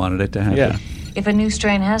 Because we wanted it to happen. Yeah. If a new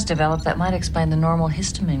strain has developed, that might explain the normal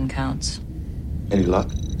histamine counts. Any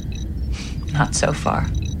luck? Not so far.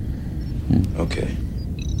 Okay.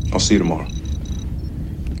 I'll see you tomorrow.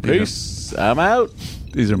 Peace. I'm out.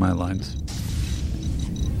 These are my lines.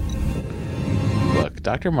 Look,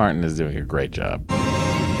 Dr. Martin is doing a great job.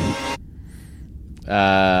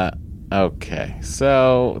 Okay.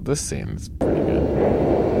 So this scene is pretty good.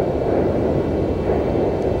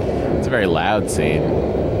 It's a very loud scene.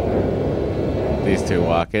 These two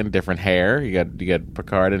walk in, different hair. You got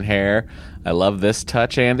Picard in hair. I love this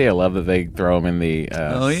touch, Andy. I love that they throw him in the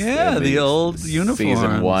the old uniforms.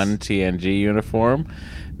 Season 1 TNG uniform.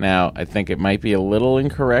 Now, I think it might be a little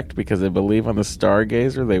incorrect because I believe on the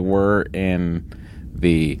Stargazer they were in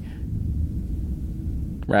the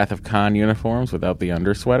Wrath of Khan uniforms without the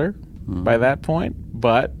undersweater by that point.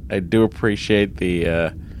 But I do appreciate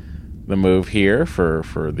the move here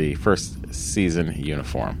for the first season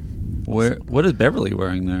uniform. What is Beverly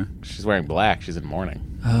wearing there? She's wearing black. She's in mourning.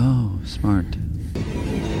 Oh, smart.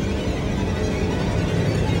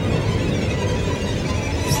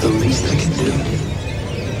 It's the least I can do.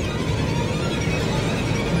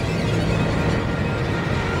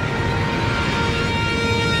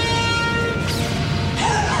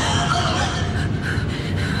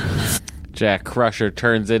 Jack Crusher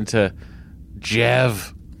turns into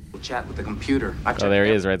Jev. We'll chat with the computer. Oh, there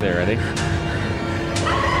he is right there. Ready?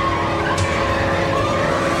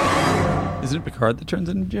 Isn't it Picard that turns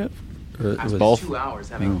into Jeff? I was both 2 hours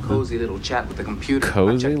having a cozy little chat with the computer.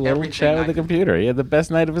 Cozy little chat with the computer. He had the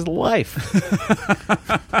best night of his life.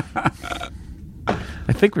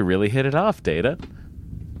 I think we really hit it off, Data.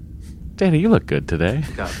 Data, you look good today.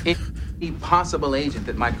 Any possible agent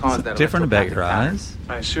that might cause that different about your pattern. eyes?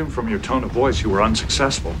 I assume from your tone of voice you were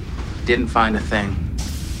unsuccessful. Didn't find a thing.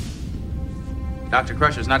 Dr.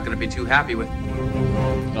 Crusher's not going to be too happy with...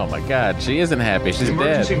 Oh my God, she isn't happy. She's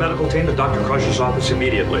Emergency dead. medical team to Dr. Crusher's office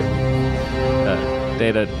immediately.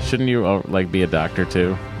 Data, shouldn't you be a doctor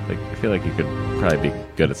too? Like, I feel like you could probably be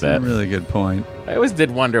good at that. That's a really good point. I always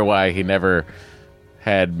did wonder why he never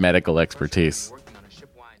had medical expertise.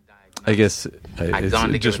 I guess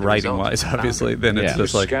it's just writing wise, obviously. Then it's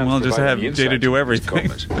just like, well, just have Data do everything.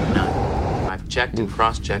 I've checked and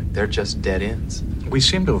cross-checked. They're just dead ends. We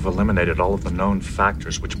seem to have eliminated all of the known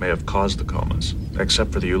factors which may have caused the comas,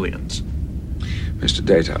 except for the Ulians. Mr.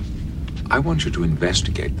 Data, I want you to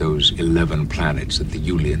investigate those 11 planets that the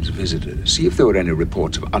Ulians visited. See if there were any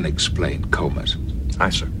reports of unexplained comas.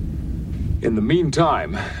 Aye, sir. In the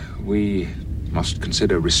meantime, we must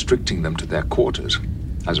consider restricting them to their quarters.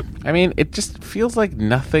 I mean, it just feels like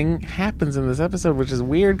nothing happens in this episode, which is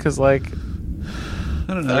weird because, like,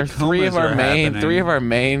 I don't know. three of our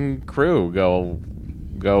main crew go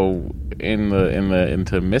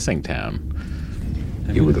into Missing Town.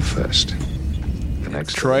 You were the first. The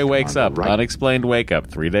next Troy wakes up, unexplained wake up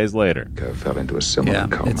 3 days later. Fell into a similar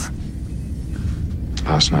coma.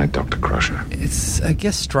 Last night, Dr. Crusher. It's, I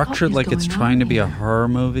guess, structured like it's trying to be a horror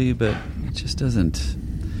movie, but it just doesn't.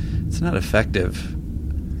 It's not effective.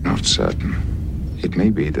 Not certain. It may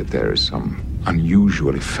be that there is some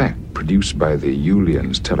unusual effect produced by the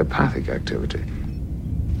Yulians' telepathic activity.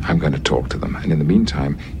 I'm going to talk to them, and in the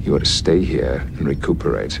meantime, you are to stay here and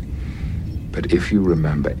recuperate. But if you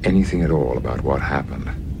remember anything at all about what happened,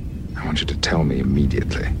 I want you to tell me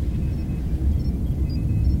immediately.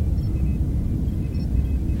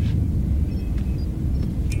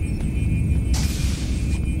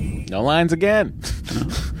 No lines again.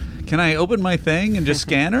 Can I open my thing and just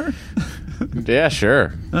scan her? Yeah,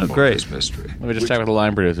 sure. Oh, great. Mystery. Let me just check with the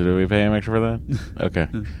line producer. Do we pay him extra for that? Okay.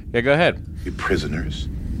 Yeah, go ahead. You prisoners?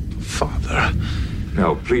 Father.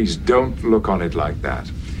 No, please don't look on it like that.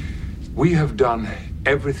 We have done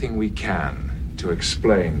everything we can to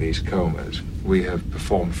explain these comas. We have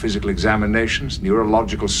performed physical examinations,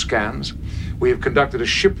 neurological scans. We have conducted a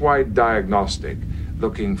shipwide diagnostic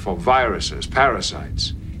looking for viruses,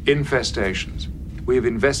 parasites, infestations. We have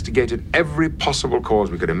investigated every possible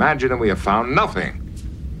cause we could imagine, and we have found nothing.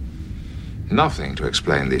 Nothing to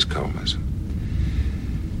explain these comas.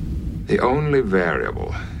 The only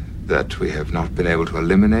variable that we have not been able to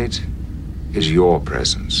eliminate is your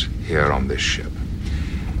presence here on this ship.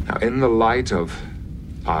 Now, in the light of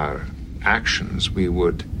our actions, we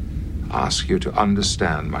would ask you to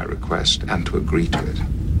understand my request and to agree to it.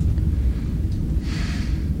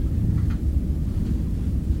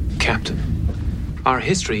 Captain, our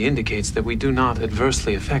history indicates that we do not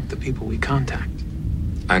adversely affect the people we contact.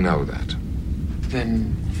 I know that.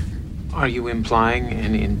 Then, are you implying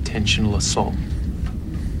an intentional assault?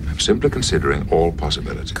 I'm simply considering all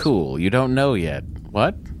possibilities. Cool. You don't know yet.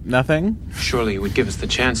 What? Nothing? Surely you would give us the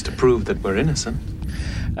chance to prove that we're innocent.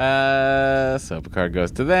 So Picard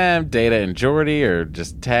goes to them. Data and Geordi are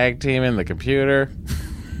just tag teaming the computer.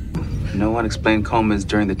 No unexplained comas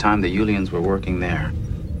during the time the Yulians were working there.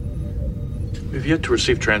 We've yet to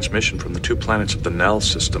receive transmission from the 2 planets of the Nell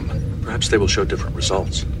system. Perhaps they will show different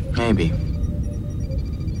results. Maybe.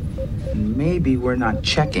 Maybe we're not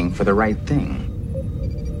checking for the right thing.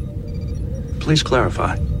 Please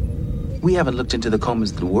clarify. We haven't looked into the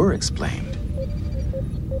comas that were explained.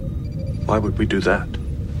 Why would we do that?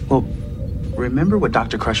 Well, remember what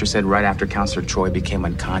Dr. Crusher said right after Counselor Troy became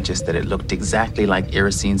unconscious, that it looked exactly like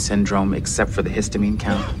Iracine syndrome except for the histamine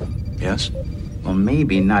count? Yes? Well,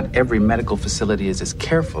 maybe not every medical facility is as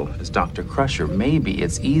careful as Dr. Crusher. Maybe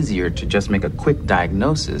it's easier to just make a quick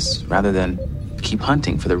diagnosis rather than keep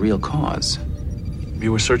hunting for the real cause.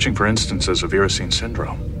 You were searching for instances of Iracine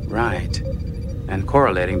syndrome. Right. And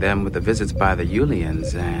correlating them with the visits by the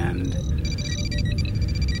Yulians, and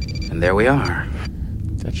there we are.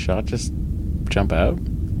 Did that shot just jump out?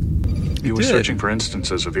 You were searching for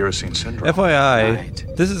instances of Iracine syndrome.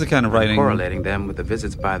 FYI, this is the kind of writing correlating them with the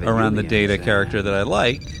visits by the around the Yulians, Data character that I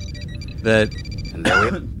like. That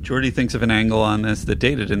Geordi thinks of an angle on this that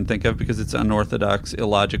Data didn't think of because it's unorthodox,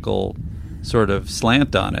 illogical sort of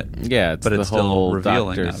slant on it. Yeah, it's but the it's whole still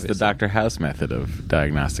revealing. the Dr. House method of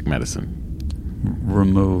diagnostic medicine.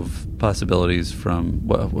 Remove possibilities from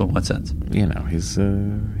what sense? You know, he's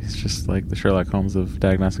just like the Sherlock Holmes of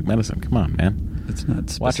diagnostic medicine. Come on, man. It's not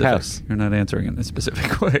specific. Watch House. You're not answering in a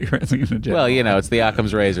specific way. You're answering in a general. Well, you know, it's the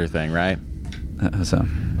Occam's razor thing, right? So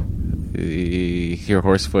you hear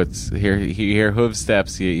horsefoot's, you hear hoof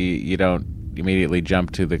steps. You don't immediately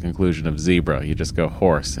jump to the conclusion of zebra. You just go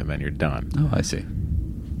horse, and then you're done. Oh, I see.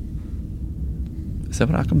 Is that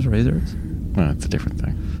what Occam's razor is? Well, it's a different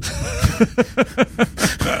thing.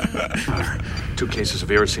 2 cases of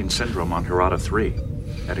Iracine syndrome on Hirata 3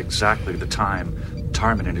 at exactly the time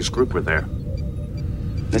Tarman and his group were there.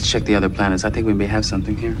 Let's check the other planets. I think we may have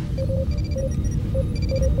something here.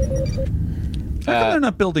 How come they're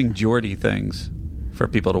not building Geordi things for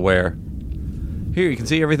people to wear? Here, you can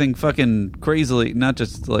see everything fucking crazily, not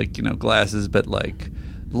just like, you know, glasses, but like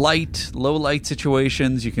light, low light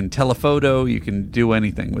situations. You can telephoto, you can do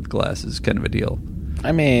anything with glasses, kind of a deal.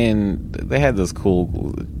 I mean, they had those cool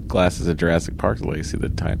glasses at Jurassic Park where you see the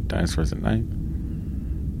dinosaurs at night.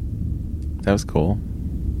 That was cool.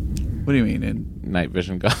 What do you mean? In night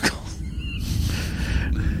vision goggles?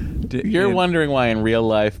 You're wondering why in real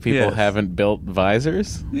life people haven't built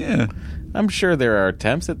visors? Yeah. I'm sure there are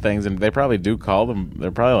attempts at things, and they probably do call them. They're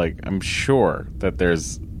probably like, I'm sure that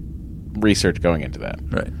there's research going into that.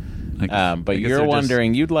 Right. But you're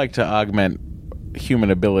wondering, you'd like to augment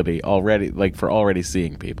human ability already, like for already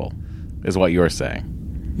seeing people, is what you're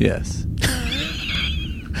saying. Yes.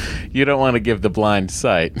 You don't want to give the blind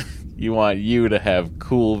sight. You want you to have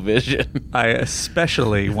cool vision. I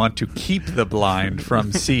especially want to keep the blind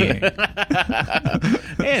from seeing.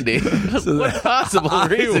 Andy, what possible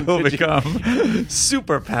reason will could become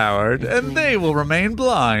superpowered, and they will remain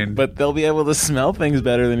blind. But they'll be able to smell things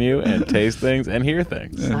better than you, and taste things, and hear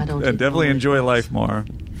things. I don't And definitely enjoy life more.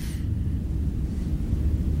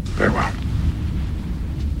 Very well.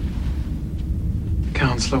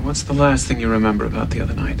 Counselor, what's the last thing you remember about the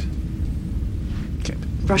other night?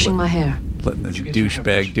 Brushing my hair. Letting this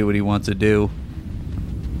douchebag do what he wants to do.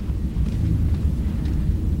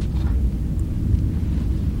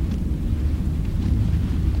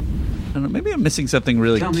 I don't know, maybe I'm missing something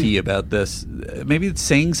really key about this. Maybe it's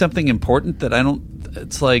saying something important that I don't...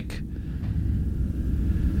 It's like...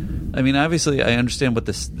 I mean, obviously, I understand what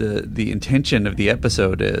the intention of the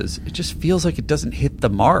episode is. It just feels like it doesn't hit the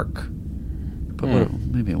mark. But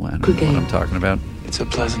maybe I don't know what I'm talking about. It's a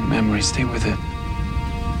pleasant memory. Stay with it.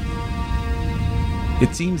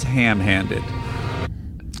 It seems ham-handed.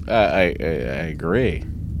 I agree.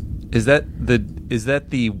 Is that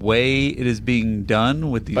the way it is being done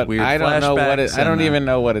with these weird I don't know what flashbacks? I don't even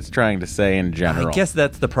know what it's trying to say in general. I guess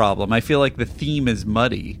that's the problem. I feel like the theme is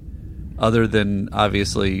muddy. Other than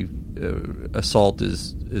obviously, assault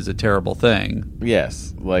is a terrible thing.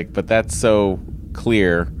 Yes, but that's so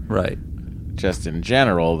clear, right? Just in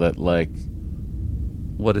general, that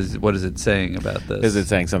what is it saying about this? Is it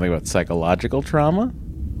saying something about psychological trauma?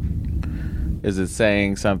 Is it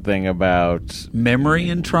saying something about memory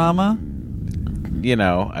and trauma? You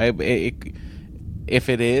know, if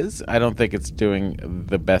it is, I don't think it's doing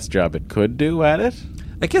the best job it could do at it.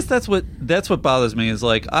 I guess that's what bothers me is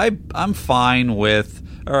I'm fine with,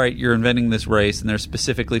 all right, you're inventing this race and they're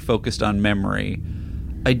specifically focused on memory.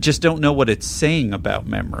 I just don't know what it's saying about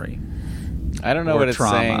memory. I don't know what it's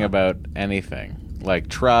saying about anything. Like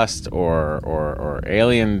trust or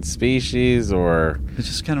alien species or it's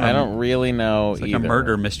just kind of I don't really know it's like either. A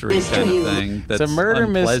murder mystery kind of thing. That's it's a murder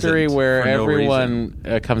mystery where everyone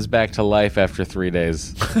comes back to life after 3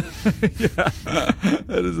 days. That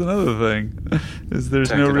is another thing.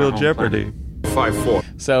 There's no real jeopardy.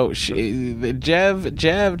 5-4. So Jev,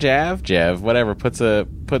 whatever, puts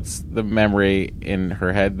the memory in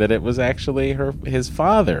her head that it was actually his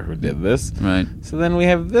father who did this. Right. So then we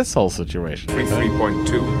have this whole situation.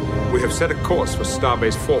 3.2. We have set a course for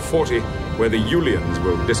Starbase 440, where the Yulians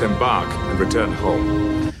will disembark and return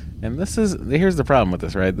home. And here's the problem with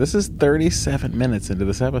this, right? This is 37 minutes into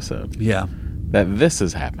this episode. Yeah. That this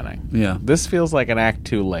is happening. Yeah. This feels like an act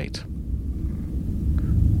too late.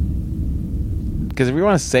 Because if you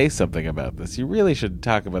want to say something about this, you really should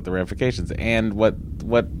talk about the ramifications and what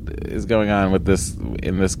is going on with this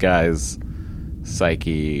in this guy's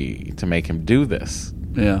psyche to make him do this.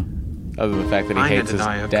 Yeah. Other than the fact that he hates his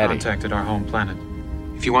I have daddy. contacted our home planet.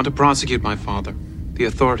 If you want to prosecute my father, the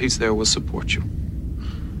authorities there will support you.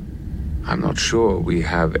 I'm not sure we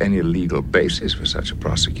have any legal basis for such a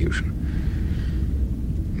prosecution.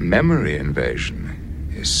 Memory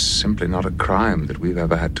invasion is simply not a crime that we've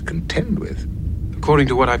ever had to contend with. According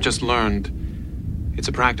to what I've just learned, it's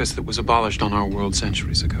a practice that was abolished on our world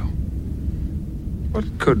centuries ago.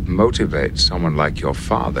 What could motivate someone like your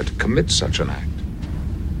father to commit such an act?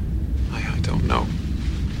 I don't know.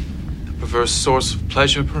 A perverse source of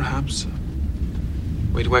pleasure, perhaps? A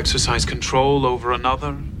way to exercise control over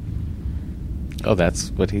another? Oh,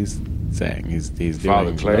 that's what he's saying. He's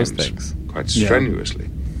Father doing claims those things. quite strenuously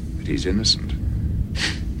that he's innocent.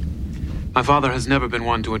 My father has never been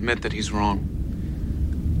one to admit that he's wrong.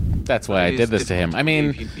 That's why I did this to him. I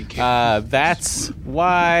mean, that's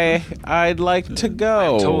why I'd like to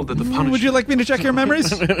go. I'm told that the punishment... Would you like me to check your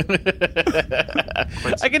memories? I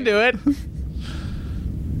can do it.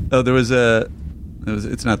 Oh,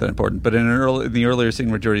 it's not that important, but in the earlier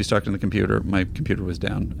scene where Geordi's talking to the computer, my computer was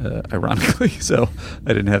down, ironically, so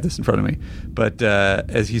I didn't have this in front of me. But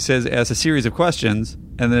as he says, asks a series of questions,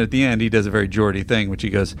 and then at the end he does a very Geordi thing, which he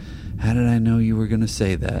goes, "How did I know you were going to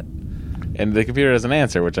say that?" And the computer doesn't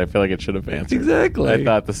answer, which I feel like it should have answered. Exactly. I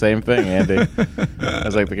thought the same thing, Andy. I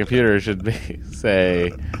was like, the computer should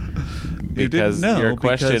say, because your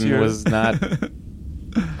question was not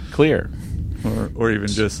clear. Or even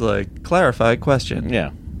just like, clarify question.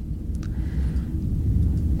 Yeah.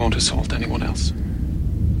 Won't assault anyone else.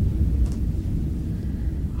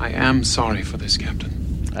 I am sorry for this,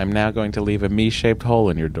 Captain. I'm now going to leave a me-shaped hole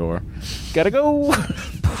in your door. Gotta go!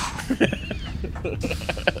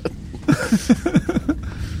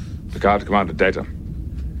 Picard, Commander Data.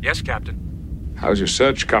 Yes, Captain. How's your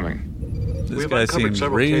search coming? This guy seems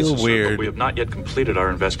real weird. But we have not yet completed our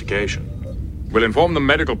investigation. We'll inform the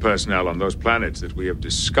medical personnel on those planets that we have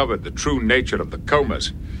discovered the true nature of the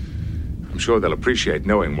comas. I'm sure they'll appreciate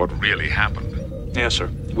knowing what really happened. Yes, sir.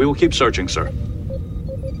 We will keep searching, sir.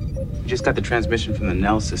 We just got the transmission from the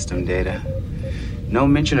Nell system data. No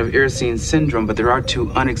mention of Iracine syndrome, but there are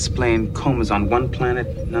 2 unexplained comas on one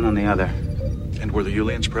planet, none on the other. And were the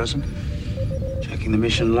Ulians present? Checking the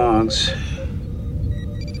mission logs.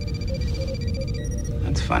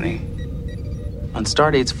 That's funny. On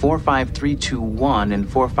stardates 45321 and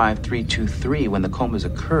 45323, when the comas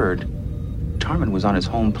occurred, Tarman was on his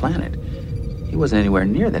home planet. He wasn't anywhere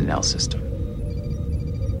near the Nell system.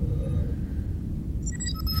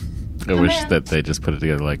 I wish that they just put it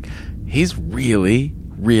together like, he's really,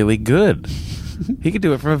 really good. He could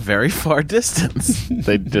do it from a very far distance.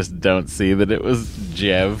 They just don't see that it was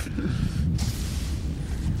Jev.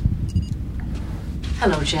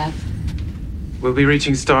 Hello, Jev. We'll be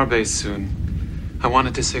reaching Starbase soon. I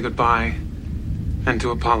wanted to say goodbye and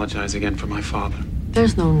to apologize again for my father.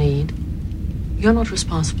 There's no need. You're not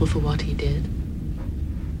responsible for what he did.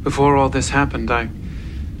 Before all this happened, I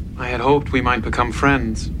had hoped we might become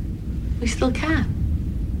friends. We still can.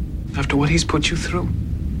 After what he's put you through.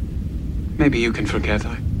 Maybe you can forget.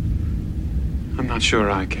 I'm not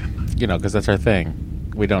sure I can. You know, because that's our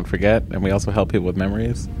thing. We don't forget, and we also help people with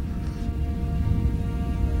memories.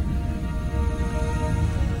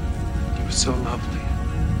 You were so lovely.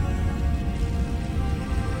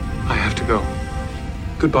 I have to go.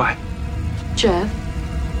 Goodbye. Jeff,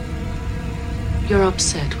 you're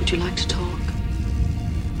upset. Would you like to talk?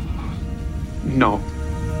 No.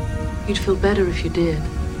 You'd feel better if you did.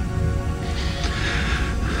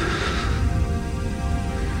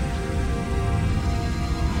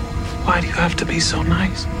 Why do you have to be so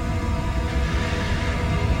nice?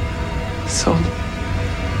 So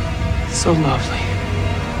lovely.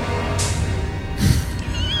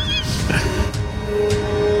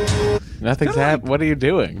 Nothing's happening. What are you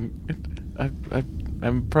doing?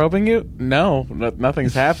 I'm probing you? No,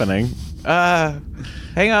 nothing's happening.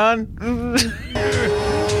 Hang on.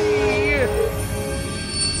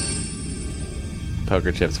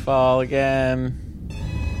 Poker chips fall again.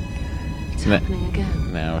 It's happening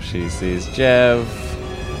again. Now she sees Jev.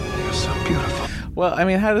 You're so beautiful. Well, I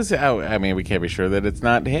mean, how does it... I mean, we can't be sure that it's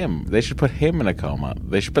not him. They should put him in a coma.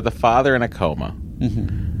 They should put the father in a coma.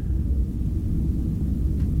 Mm-hmm.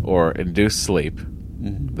 Or induce sleep.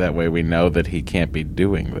 Mm-hmm. That way we know that he can't be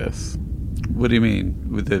doing this. What do you mean?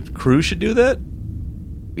 The crew should do that?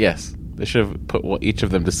 Yes. They should have put each of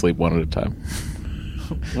them to sleep one at a time.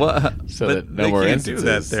 What? So but that no they more can't instances. do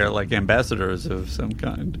that. They're like ambassadors of some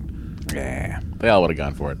kind. Yeah. They all would have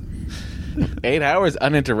gone for it. 8 hours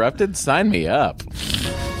uninterrupted? Sign me up.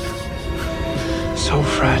 So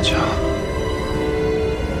fragile.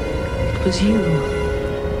 It was you.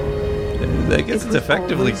 I guess it's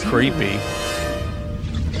effectively creepy.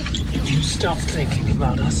 Did you stop thinking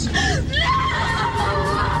about us?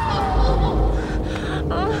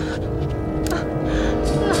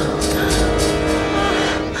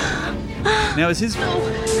 Now, is he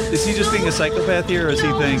just being a psychopath here, or does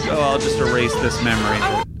he think, oh, I'll just erase this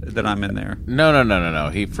memory that I'm in there? No.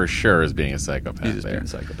 He for sure is being a psychopath. He's just being a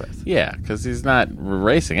psychopath. Yeah, because he's not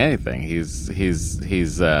erasing anything. He's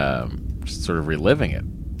just sort of reliving it,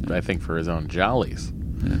 I think, for his own jollies.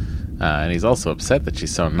 Yeah. And he's also upset that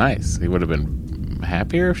she's so nice. He would have been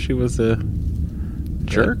happier if she was a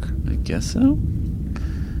jerk. I guess so.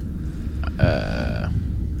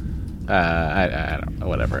 I don't know,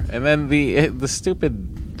 whatever. And then the stupid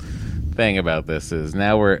thing about this is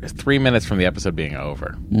now we're 3 minutes from the episode being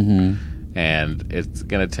over. Mm-hmm. And it's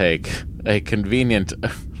going to take a convenient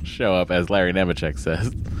show up, as Larry Nemeczek says.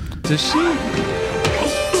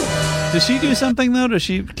 Does she do something, though? Does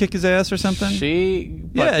she kick his ass or something? She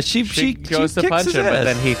goes to punch him, but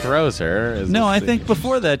then he throws her. No, I think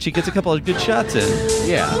before that she gets a couple of good shots in.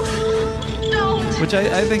 Yeah. Which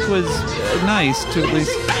I think was nice to at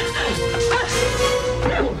least...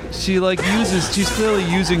 She's clearly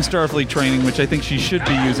using Starfleet training, which I think she should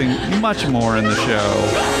be using much more in the show.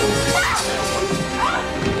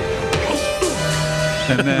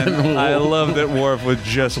 And then I love that Worf with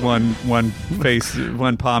just one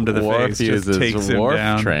palm to the face just takes him Worf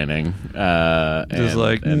down. Training.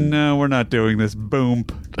 No, we're not doing this. Boom.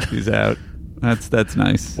 He's out. That's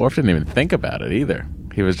nice. Worf didn't even think about it either.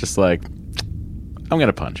 He was just like, I'm going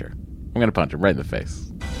to punch her. I'm going to punch her right in the face.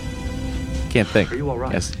 Can't think. Are you all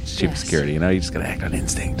right? Yes, Chief of Security. You just got to act on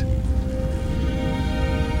instinct.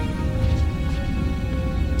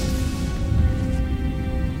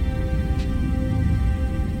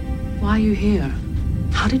 Why are you here?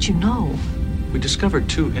 How did you know? We discovered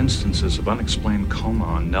 2 instances of unexplained coma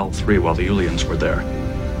on Nell 3 while the Ulians were there.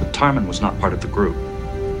 But Tarman was not part of the group.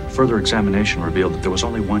 Further examination revealed that there was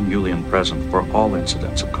only one Yulian present for all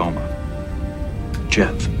incidents of coma.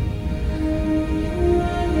 Jeff.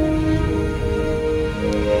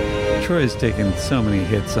 Troy's taken so many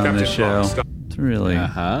hits on this show. It's really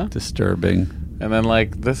disturbing. And then,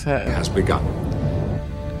 this has begun.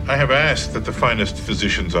 I have asked that the finest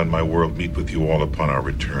physicians on my world meet with you all upon our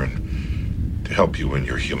return to help you in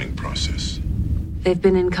your healing process. They've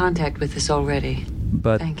been in contact with us already.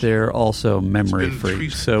 But they're also memory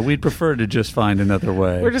freaks, so we'd prefer to just find another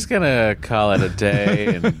way. We're just going to call it a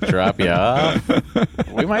day and drop you off.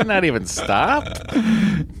 We might not even stop.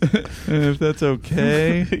 If that's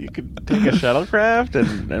okay. You could take a shuttlecraft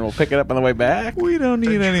and we'll pick it up on the way back. We don't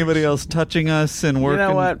need anybody else touching us and working, you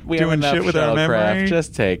know what? We doing have shit with our memory.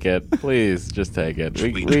 Just take it. Please, just take it.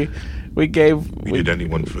 We need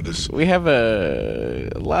anyone for this. We have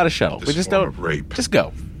a lot of shuttle. We just don't. Rape. Just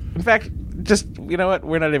go. In fact, you know what?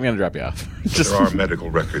 We're not even going to drop you off. There are medical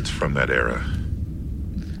records from that era.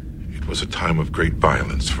 It was a time of great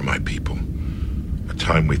violence for my people. A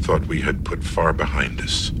time we thought we had put far behind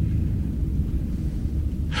us.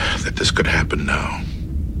 That this could happen now.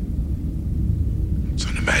 It's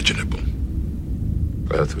unimaginable.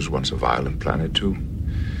 Earth was once a violent planet, too.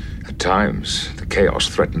 At times, the chaos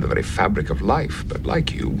threatened the very fabric of life. But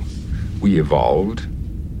like you, we evolved.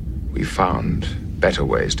 We found better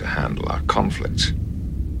ways to handle our conflicts.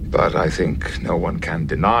 But I think no one can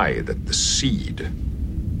deny that the seed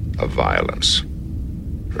of violence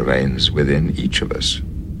remains within each of us.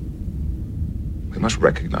 We must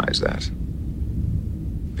recognize that,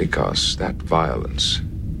 because that violence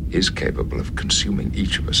is capable of consuming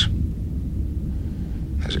each of us,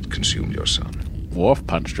 as it consumed your son. Worf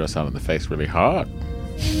punched your son in the face really hard.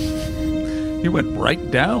 He went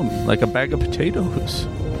right down like a bag of potatoes.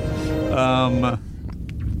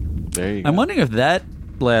 There you go. I'm wondering if that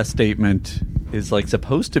last statement is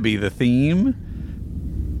supposed to be the theme,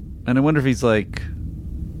 and I wonder if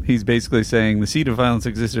he's basically saying the seed of violence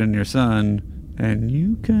existed in your son, and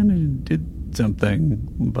you kind of did something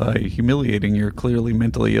by humiliating your clearly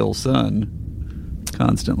mentally ill son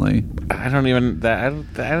constantly. I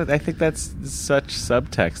think that's such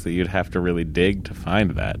subtext that you'd have to really dig to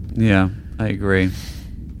find that. Yeah, I agree.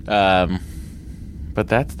 But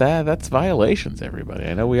that's violations, everybody.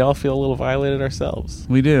 I know we all feel a little violated ourselves.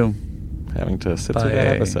 We do. Having to sit through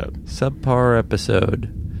that episode. Subpar episode.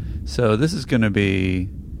 So this is going to be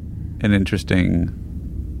an interesting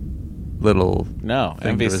little thing to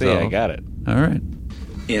MVC, resolve. I got it. All right.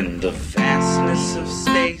 In the vastness of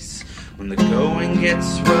space, when the going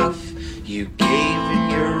gets rough, you gave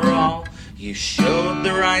it your all. You showed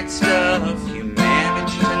the right stuff. You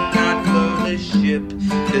managed to not blow the ship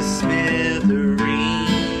to smithereens.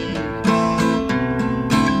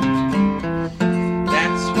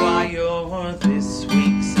 That's why you're this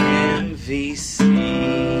week's MVC.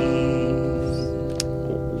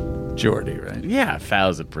 Geordi, right? Yeah,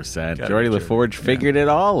 1,000%. Gotta Geordi be LaForge figured it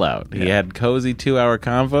all out. He had cozy 2-hour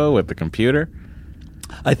convo with the computer.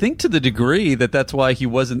 I think to the degree that's why he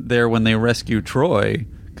wasn't there when they rescued Troy,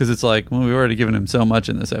 because it's we've already given him so much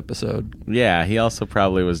in this episode. Yeah, he also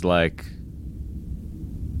probably was like,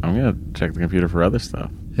 I'm going to check the computer for other stuff.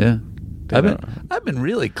 Yeah. I've been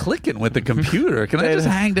really clicking with the computer. Can I just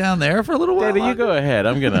hang down there for a little while? Data, you go ahead.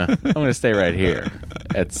 I'm gonna stay right here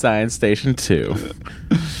at Science Station 2.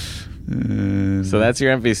 So that's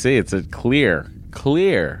your MVC. It's a clear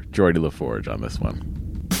Geordi LaForge on this one.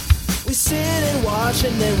 We sit and watch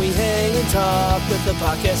and then we hang and talk, but the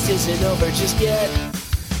podcast isn't over just yet.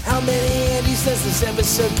 How many Andys does this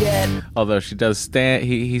episode get? Although she does stand,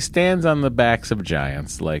 he stands on the backs of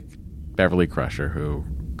giants like Beverly Crusher, who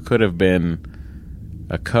could have been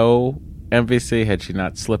a co-MVC had she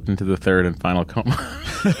not slipped into the third and final coma.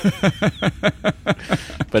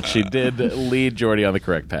 But she did lead Geordi on the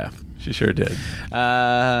correct path. She sure did.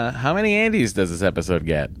 How many Andys does this episode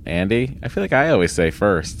get? Andy? I feel like I always say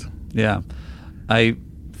first. Yeah. I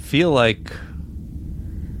feel like...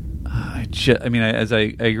 I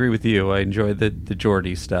agree with you. I enjoy the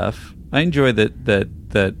Geordi stuff. I enjoy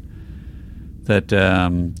that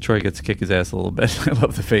Troy gets to kick his ass a little bit. I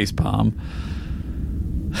love the face palm.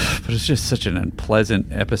 But it's just such an unpleasant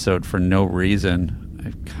episode for no reason.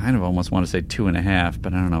 I kind of almost want to say 2.5,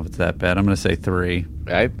 but I don't know if it's that bad. I'm going to say 3.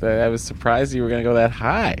 I was surprised you were going to go that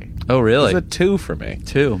high. Oh, really? It's a 2 for me.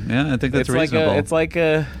 2. Yeah, I think that's reasonable. It's like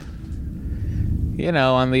a...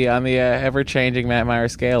 on the ever-changing Matt Meyer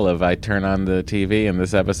scale of I turn on the TV and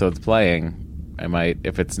this episode's playing, I might,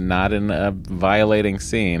 if it's not in a violating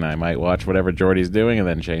scene, I might watch whatever Geordi's doing and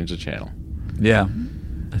then change the channel. Yeah,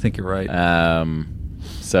 I think you're right.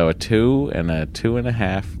 So a 2 and a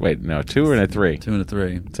 2.5. Wait, no, 2 and a 3. 2 and a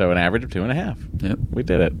 3. So an average of 2.5. Yep. We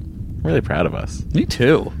did it. I'm really proud of us. Me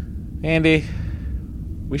too. Andy,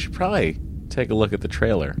 we should probably take a look at the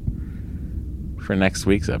trailer for next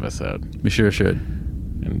week's episode. We sure should.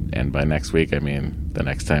 And by next week, I mean the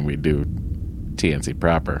next time we do TNC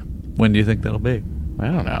proper. When do you think that'll be? I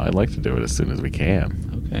don't know. I'd like to do it as soon as we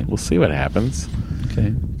can. Okay. We'll see what happens.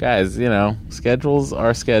 Okay. Guys, schedules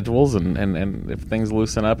are schedules, and if things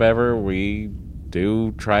loosen up ever, we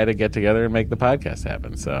do try to get together and make the podcast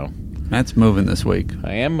happen. So Matt's moving this week.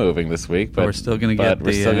 I am moving this week, but we're still going to get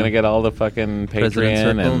we're still going to get all the fucking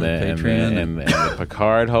Patreon and the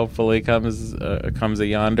Picard. Hopefully comes a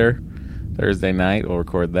yonder Thursday night. We'll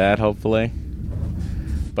record that hopefully.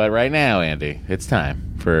 But right now, Andy, it's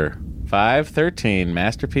time for 513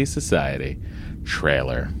 Masterpiece Society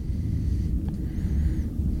trailer.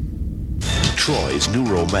 Troy's new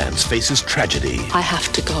romance faces tragedy. I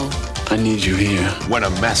have to go. I need you here. When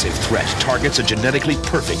a massive threat targets a genetically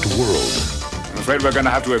perfect world. I'm afraid we're going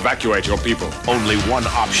to have to evacuate your people. Only one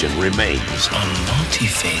option remains. A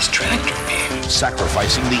multi-phase tractor beam.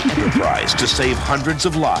 Sacrificing the Enterprise to save hundreds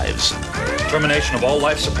of lives. Termination of all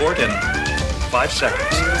life support in 5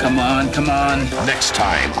 seconds. Come on, come on. Next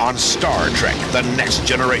time on Star Trek: The Next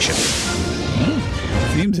Generation.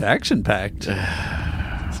 Seems action-packed.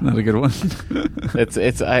 Not a good one.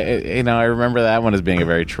 I remember that one as being a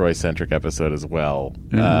very Troy-centric episode as well.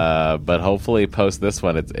 Mm-hmm. But hopefully post this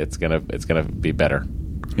one, it's gonna be better.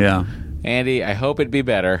 Yeah, Andy, I hope it be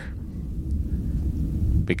better,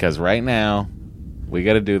 because right now we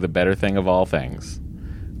got to do the better thing of all things,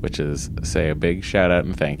 which is say a big shout out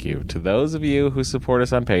and thank you to those of you who support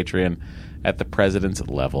us on Patreon at the president's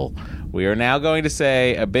level. We are now going to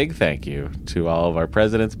say a big thank you to all of our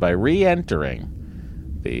presidents by re-entering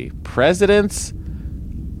the President's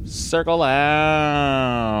Circle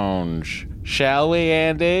Lounge. Shall we,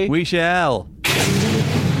 Andy? We shall. The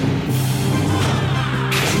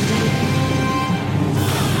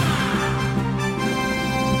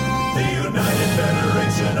United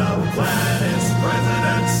Federation of Planets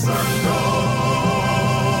President's Circle.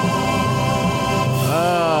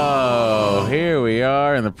 Oh, here we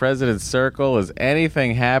are in the President's Circle. Is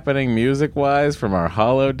anything happening music-wise from our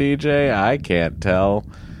holo DJ? I can't tell.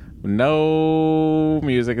 No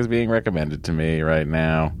music is being recommended to me right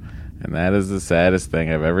now, and that is the saddest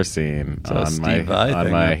thing I've ever seen on my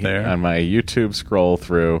YouTube scroll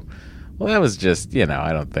through. Well, that was just,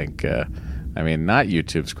 I don't think. Not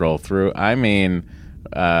YouTube scroll through. I mean,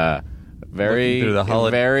 very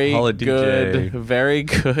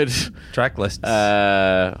good track lists.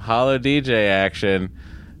 Holo DJ action.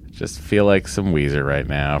 Just feel like some Weezer right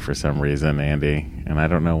now for some reason, Andy, and I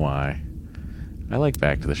don't know why. I like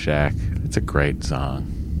Back to the Shack. It's a great song.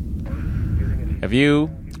 Have you?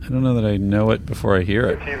 I don't know that I know it before I hear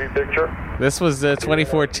it. TV picture. This was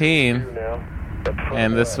 2014,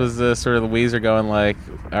 and this was sort of the Weezer going like,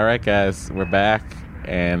 all right, guys, we're back,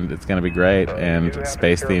 and it's going to be great, and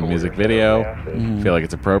space theme music video. Feel like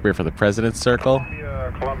it's appropriate for the President's Circle.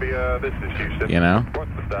 Columbia, this is Houston. You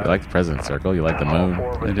like the President's Circle. You like the moon.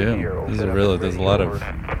 I do. There's a lot of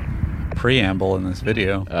preamble in this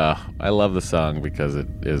video. I love the song because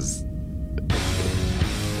it's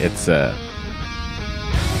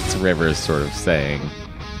Rivers sort of saying,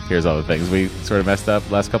 here's all the things we sort of messed up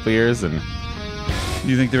the last couple of years. And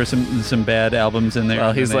you think there were some bad albums in there?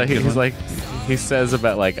 Well, he says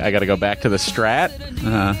about like, I got to go back to the Strat,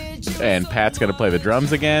 and Pat's going to play the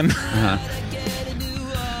drums again.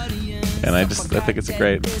 And I think it's a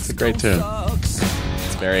great tune.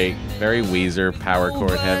 It's very, very Weezer, power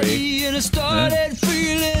chord heavy. And I started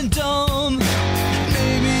feeling dumb.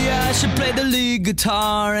 Maybe I should play the lead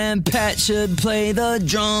guitar and Pat should play the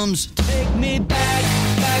drums. Take me back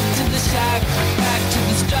to the shack, back to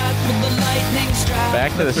the strap with the lightning strap.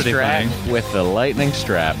 Back to the Strat with the lightning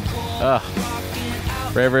strap. Ugh.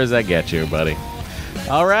 Rivers, I get you, buddy.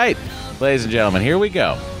 All right, ladies and gentlemen, here we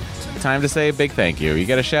go. Time to say a big thank you. You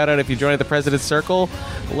get a shout out if you join at the President's Circle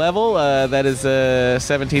level. That is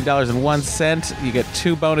 $17.01. You get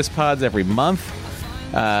 2 bonus pods every month.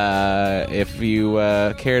 If you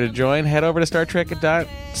care to join, head over to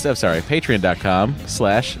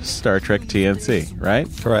patreon.com/Star Trek TNC, right?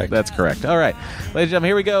 Correct. That's correct. All right. Ladies and gentlemen,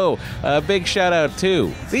 here we go. A big shout out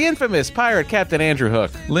to the infamous pirate Captain Andrew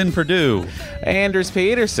Hook, Lynn Perdue, Anders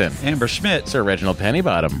Peterson, Amber Schmidt, Sir Reginald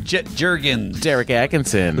Pennybottom, Jet Jurgens, Derek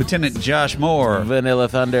Atkinson, Lieutenant Josh Moore, Vanilla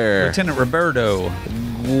Thunder, Lieutenant Roberto,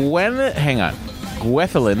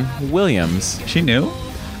 Gwethelyn Williams. She knew.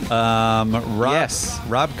 Yes.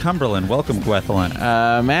 Rob Cumberland. Welcome, Gwethelyn.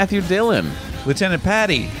 Matthew Dillon. Lieutenant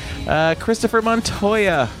Patty. Christopher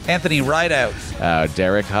Montoya. Anthony Rideout.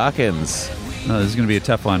 Derek Hawkins. Oh, this is going to be a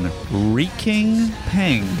tough one. Reeking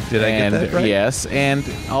Peng. Did I get that right? Yes, and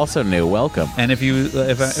also new. Welcome. And if I'm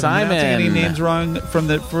announcing any names wrong for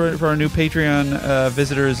our new Patreon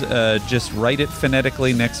visitors, just write it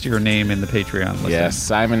phonetically next to your name in the Patreon list. Yes,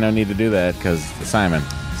 Simon, no need to do that because Simon.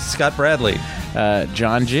 Scott Bradley.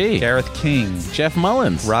 John G. Gareth King. Jeff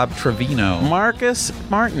Mullins. Rob Trevino. Marcus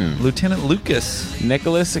Martin. Lieutenant Lucas.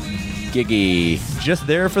 Nicholas Giggy. Just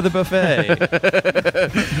there for the buffet.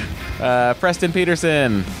 Preston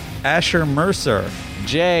Peterson. Asher Mercer.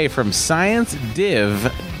 Jay from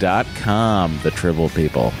ScienceDiv.com. The Tribble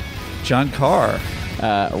people. John Carr.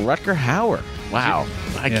 Rutger Hauer. Wow.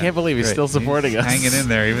 I can't believe he's still supporting us. Hanging in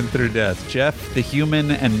there even through death. Jeff the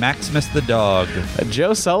Human and Maximus the Dog.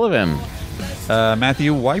 Joe Sullivan.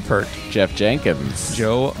 Matthew Weipert. Jeff Jenkins.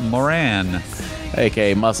 Joe Moran.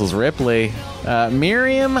 A.K.A. Muscles Ripley.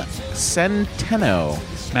 Miriam Centeno.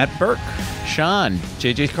 Matt Burke. Sean.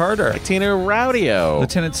 J.J. Carter. Tina Raudio.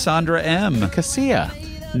 Lieutenant Sandra M. Cassia.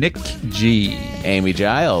 Nick G. Amy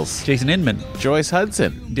Giles. Jason Inman. Joyce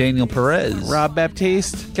Hudson. Daniel Perez. Rob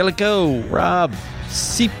Baptiste. Calico. Rob.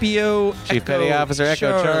 Scipio. Chief Petty Officer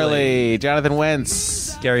Echo Charlie. Jonathan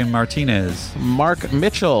Wentz. Gary Martinez. Mark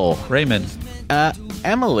Mitchell. Raymond.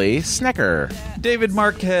 Emily Snecker. David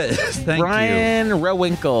Marquez. Thank Brian you.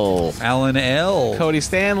 Rowwinkle. Alan L. Cody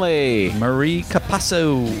Stanley. Marie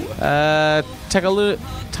Capasso.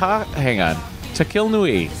 Hang on.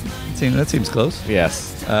 Takilnui. That seems close.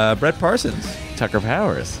 Yes. Brett Parsons. Tucker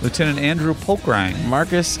Powers. Lieutenant Andrew Polkrein.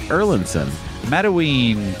 Marcus Erlinson.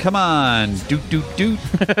 Mattaween. Come on. Doot, doot, doot.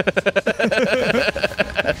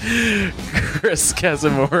 Chris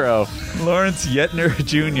Casamoro. Lawrence Yetner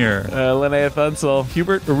Jr. Linnea Thunsell.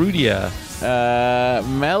 Hubert Arudia.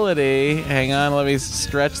 Melody. Hang on, let me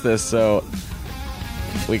stretch this so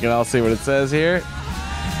we can all see what it says here.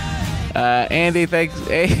 Andy, thanks.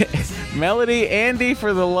 Melody, Andy,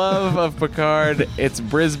 for the love of Picard. It's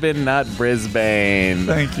Brisbane, not Brisbane.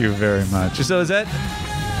 Thank you very much. So is that...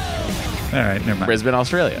 All right, never mind. Brisbane,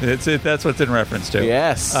 Australia. That's what's in reference to.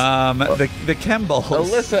 Yes. The Kemballs.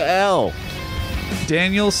 Alyssa L.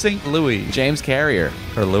 Daniel St. Louis. James Carrier.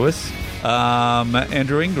 Or Lewis.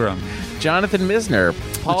 Andrew Ingram. Jonathan Misner.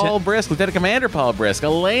 Paul Brisk. Lieutenant Commander Paul Brisk.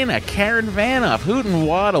 Elena. Karen Vanoff. Hooten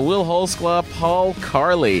Waddle. Will Holsclaw. Paul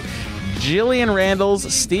Carley. Jillian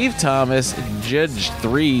Randalls. Steve Thomas. Judge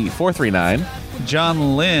 439.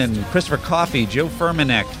 John Lynn, Christopher Coffey, Joe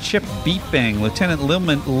Furmanek, Chip Beatbang, Lieutenant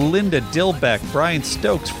Linda Dilbeck, Brian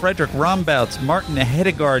Stokes, Frederick Rombouts, Martin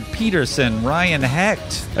Hedegaard Peterson, Ryan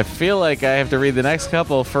Hecht. I feel like I have to read the next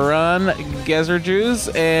couple. Ferran Gezerjus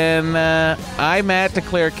and Matt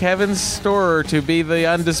declare Kevin Storer to be the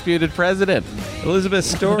undisputed president. Elizabeth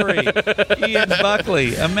Story, Ian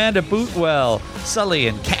Buckley, Amanda Bootwell, Sully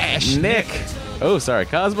and Cash. Nick. Oh, sorry,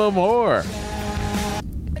 Cosmo Moore.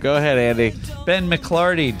 Go ahead, Andy. Ben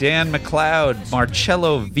McClarty, Dan McLeod,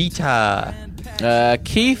 Marcello Vita.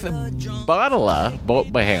 Keith Bodela.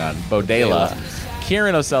 Bodela.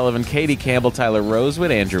 Kieran O'Sullivan, Katie Campbell, Tyler Rosewood,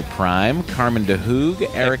 Andrew Prime, Carmen DeHoog,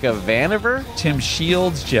 Erica Vanover. Tim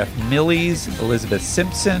Shields, Jeff Millies, Elizabeth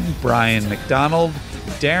Simpson, Brian McDonald.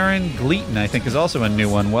 Darren Gleaton, I think, is also a new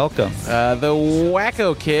one. Welcome. The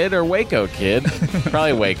Wacko Kid, or Waco Kid.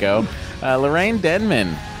 Probably Waco. Lorraine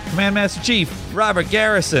Denman. Command Master Chief, Robert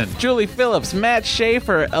Garrison. Julie Phillips, Matt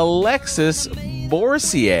Schaefer, Alexis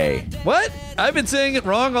Borsier. What? I've been saying it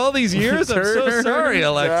wrong all these years? I'm so sorry,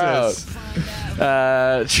 Alexis.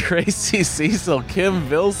 Tracy Cecil, Kim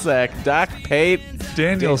Vilsack, Doc Pate,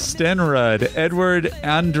 Daniel Stenrud, Edward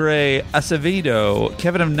Andre Acevedo,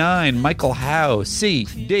 Kevin of Nine, Michael Howe,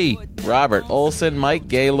 C.D. Robert Olson, Mike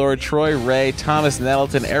Gaylord, Troy Ray, Thomas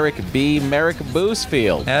Nettleton, Eric B., Merrick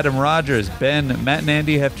Boosfield, Adam Rogers, Ben, Matt and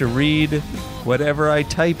Andy have to read whatever I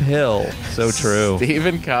type Hill. So true.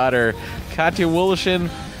 Stephen Cotter, Katya Woolshin,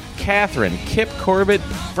 Catherine, Kip Corbett,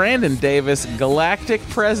 Brandon Davis, Galactic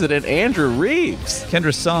President Andrew Reeves,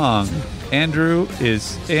 Kendra Song.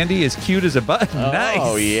 Andy is cute as a button. Nice.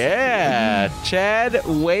 Oh yeah. Chad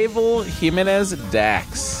Wavel, Jimenez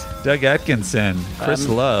Dax, Doug Atkinson, Chris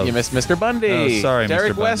Love. You missed Mr. Bundy. Oh, sorry,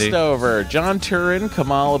 Derek Mr. Bundy. Westover, John Turin,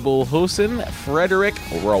 Kamal Abul Hussein, Frederick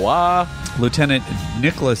Roa, Lieutenant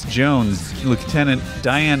Nicholas Jones, Lieutenant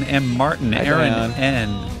Diane M. Martin, Aaron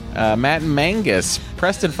N. Matt Mangus,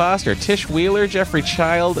 Preston Foster, Tish Wheeler, Jeffrey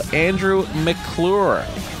Child, Andrew McClure,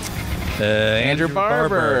 Andrew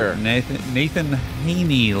Barber, Nathan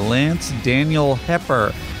Haney, Lance Daniel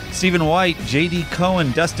Hepper, Stephen White, J.D.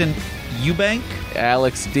 Cohen, Dustin Eubank,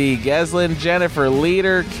 Alex D. Geslin, Jennifer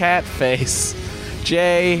Leader, Catface,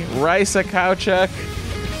 Jay, Risa Kowchuk,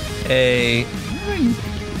 A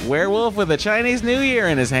werewolf with a Chinese New Year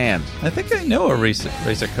in his hand. I think I know a Racer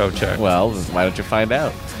Kochak. Well, why don't you find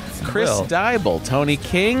out? Chris Will. Dybel, Tony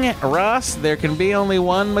King, Ross, there can be only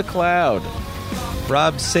one McLeod.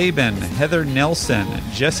 Rob Sabin, Heather Nelson,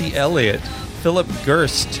 Jesse Elliott, Philip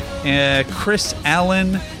Gerst, Chris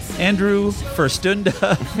Allen, Andrew Firstunda.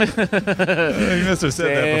 You must have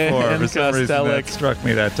said that before. Dan For some reason, that struck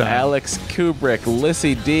me that time. Alex Kubrick,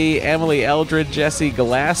 Lissy D, Emily Eldred, Jesse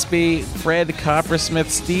Gillespie, Fred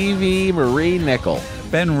Coppersmith, Stevie Marie Nickel.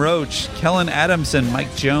 Ben Roach, Kellen Adamson,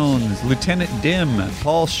 Mike Jones, Lieutenant Dim,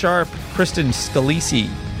 Paul Sharp, Kristen Scalisi.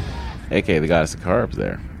 A.K.A. the goddess of carbs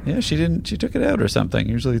there. Yeah, she took it out or something.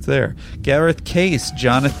 Usually it's there. Gareth Case,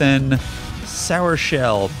 Jonathan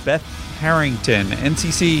Sourshell, Beth Harrington,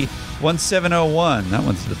 NCC 1701. That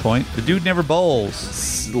one's to the point. The Dude Never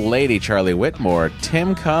Bowls. Lady Charlie Whitmore,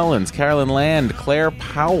 Tim Collins, Carolyn Land, Claire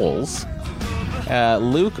Powells,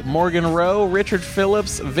 Luke Morgan Rowe, Richard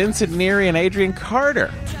Phillips, Vincent Neary, and Adrian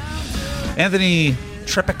Carter. Anthony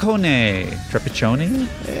Trepicone. Trepiccione?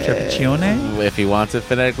 If he wants it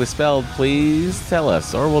phonetically spelled, please tell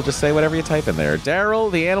us, or we'll just say whatever you type in there.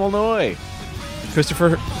 Daryl, the Animal Noi.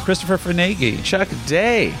 Christopher Fernaghi. Chuck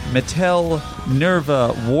Day. Mattel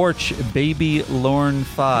Nerva Warch Baby Lorne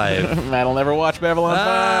 5. Matt'll never watch Babylon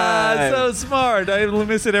 5. So smart. I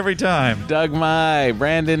miss it every time. Doug Mai,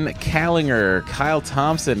 Brandon Callinger, Kyle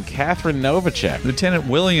Thompson, Catherine Novacek. Lieutenant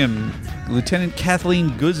William, Lieutenant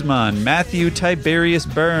Kathleen Guzman, Matthew Tiberius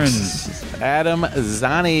Burns. Adam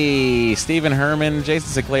Zani, Stephen Herman, Jason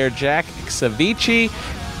Sinclair, Jack Savici,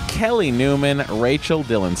 Kelly Newman, Rachel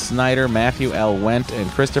Dylan Snyder, Matthew L. Wendt,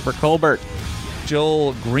 and Christopher Colbert.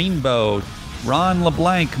 Joel Greenbow, Ron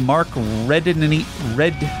LeBlanc, Mark Redenius,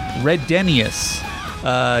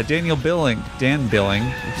 Dan Billing,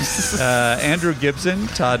 Andrew Gibson,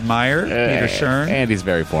 Todd Meyer, Peter Shern. Andy's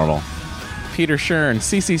very formal. Peter Shern,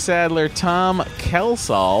 CC Sadler, Tom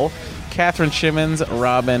Kelsall, Catherine Shimmons,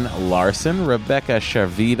 Robin Larson, Rebecca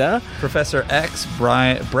Shavita, Professor X,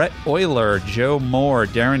 Brett Euler, Joe Moore,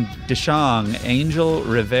 Darren Deshong, Angel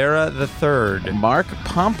Rivera III, Mark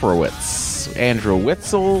Pomprowitz, Andrew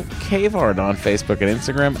Witzel, Kavard on Facebook and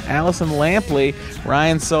Instagram, Allison Lampley,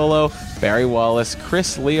 Ryan Solo, Barry Wallace,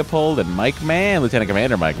 Chris Leopold, and Mike Mann, Lieutenant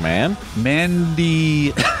Commander Mike Mann,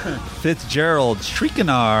 Mandy Fitzgerald,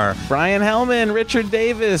 Shrikenar, Brian Hellman, Richard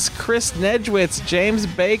Davis, Chris Nedgewitz, James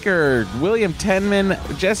Baker, William Tenman,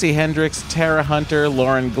 Jesse Hendricks, Tara Hunter,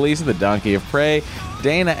 Lauren Gleason, the Donkey of Prey,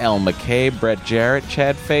 Dana L. McCabe, Brett Jarrett,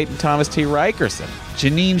 Chad Fate, and Thomas T. Rikerson.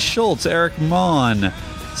 Janine Schultz, Eric Mon,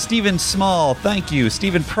 Stephen Small, thank you.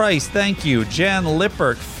 Stephen Price, thank you. Jan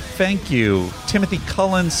Lippert, thank you. Timothy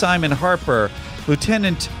Cullen, Simon Harper,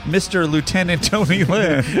 Mr. Lieutenant Tony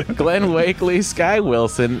Lynn, Glenn Wakely, Sky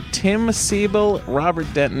Wilson, Tim Siebel,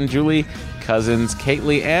 Robert Denton, Julie Cousins,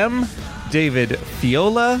 Kately M., David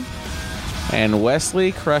Fiola, and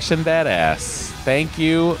Wesley Crushing That Ass. Thank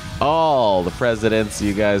you, all the presidents.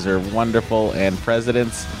 You guys are wonderful and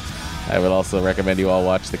presidents. I would also recommend you all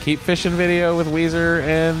watch the Keep Fishing video with Weezer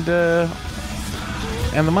and the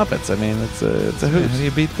Muppets. I mean, it's a hoot. How do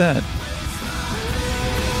you beat that?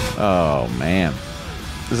 Oh, man.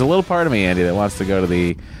 There's a little part of me, Andy, that wants to go to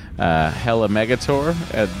the Hella Mega Tour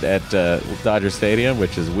at Dodger Stadium,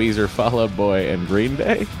 which is Weezer, Fall Out Boy, and Green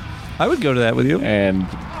Day. I would go to that with you. And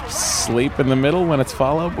sleep in the middle when it's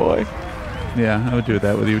Fall Out Boy. Yeah, I would do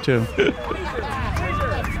that with you, too.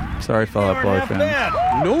 Sorry, Fall Out Boy fan.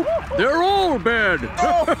 Nope, they're all bad.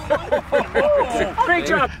 Great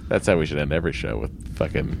job. That's how we should end every show, with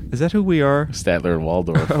fucking... Is that who we are? Statler and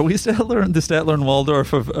Waldorf. Are we the Statler and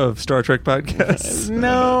Waldorf of Star Trek podcasts?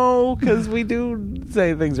 No, because we do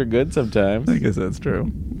say things are good sometimes. I guess that's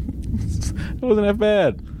true. It wasn't that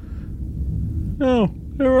bad. No,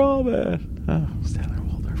 they were all bad. Oh, Statler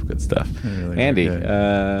and Waldorf, good stuff. Really Andy,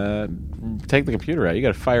 take the computer out. You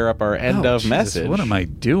got to fire up our end of message. What am I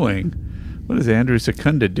doing? What is Andrew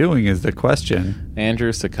Secunda doing is the question.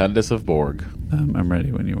 Andrew Secundus of Borg. I'm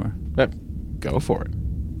ready when you are. Go for it.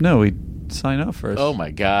 No, we sign up first. Oh,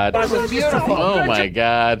 my God. That was beautiful. Oh, my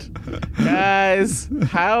God. Guys,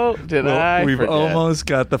 how did I We've forget? almost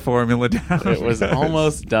got the formula down. It was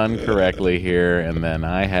almost done correctly here, and then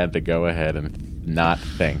I had to go ahead and not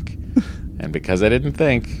think. And because I didn't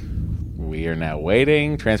think... We are now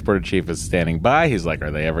waiting. Transporter Chief is standing by. He's like,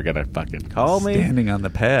 are they ever going to fucking call me? Standing on the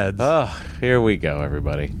pads. Oh, here we go,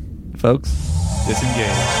 everybody. Folks, disengage.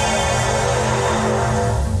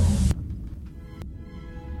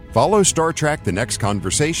 Follow Star Trek The Next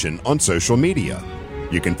Conversation on social media.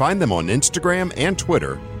 You can find them on Instagram and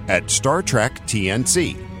Twitter at Star Trek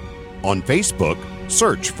TNC. On Facebook,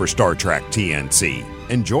 Search for Star Trek TNC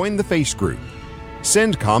and join the Face Group.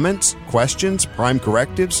 Send comments, questions, prime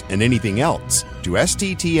correctives, and anything else to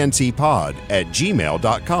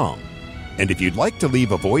sttncpod@gmail.com. And if you'd like to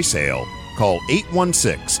leave a voicemail, call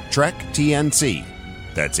 816-TREK-TNC.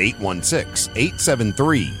 That's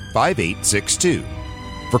 816-873-5862.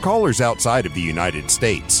 For callers outside of the United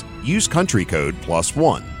States, use country code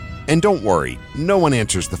 +1. And don't worry, no one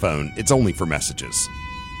answers the phone, it's only for messages.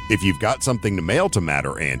 If you've got something to mail to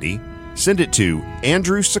Matter Andy, send it to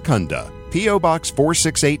Andrew Secunda, P.O. Box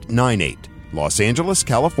 46898, Los Angeles,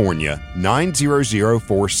 California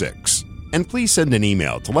 90046. And please send an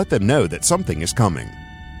email to let them know that something is coming.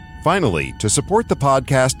 Finally, to support the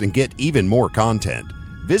podcast and get even more content,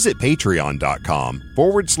 visit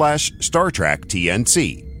patreon.com/Star Trek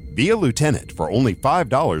TNC. Be a lieutenant for only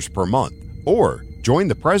 $5 per month, or join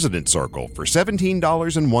the President's Circle for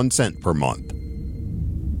 $17.01 per month.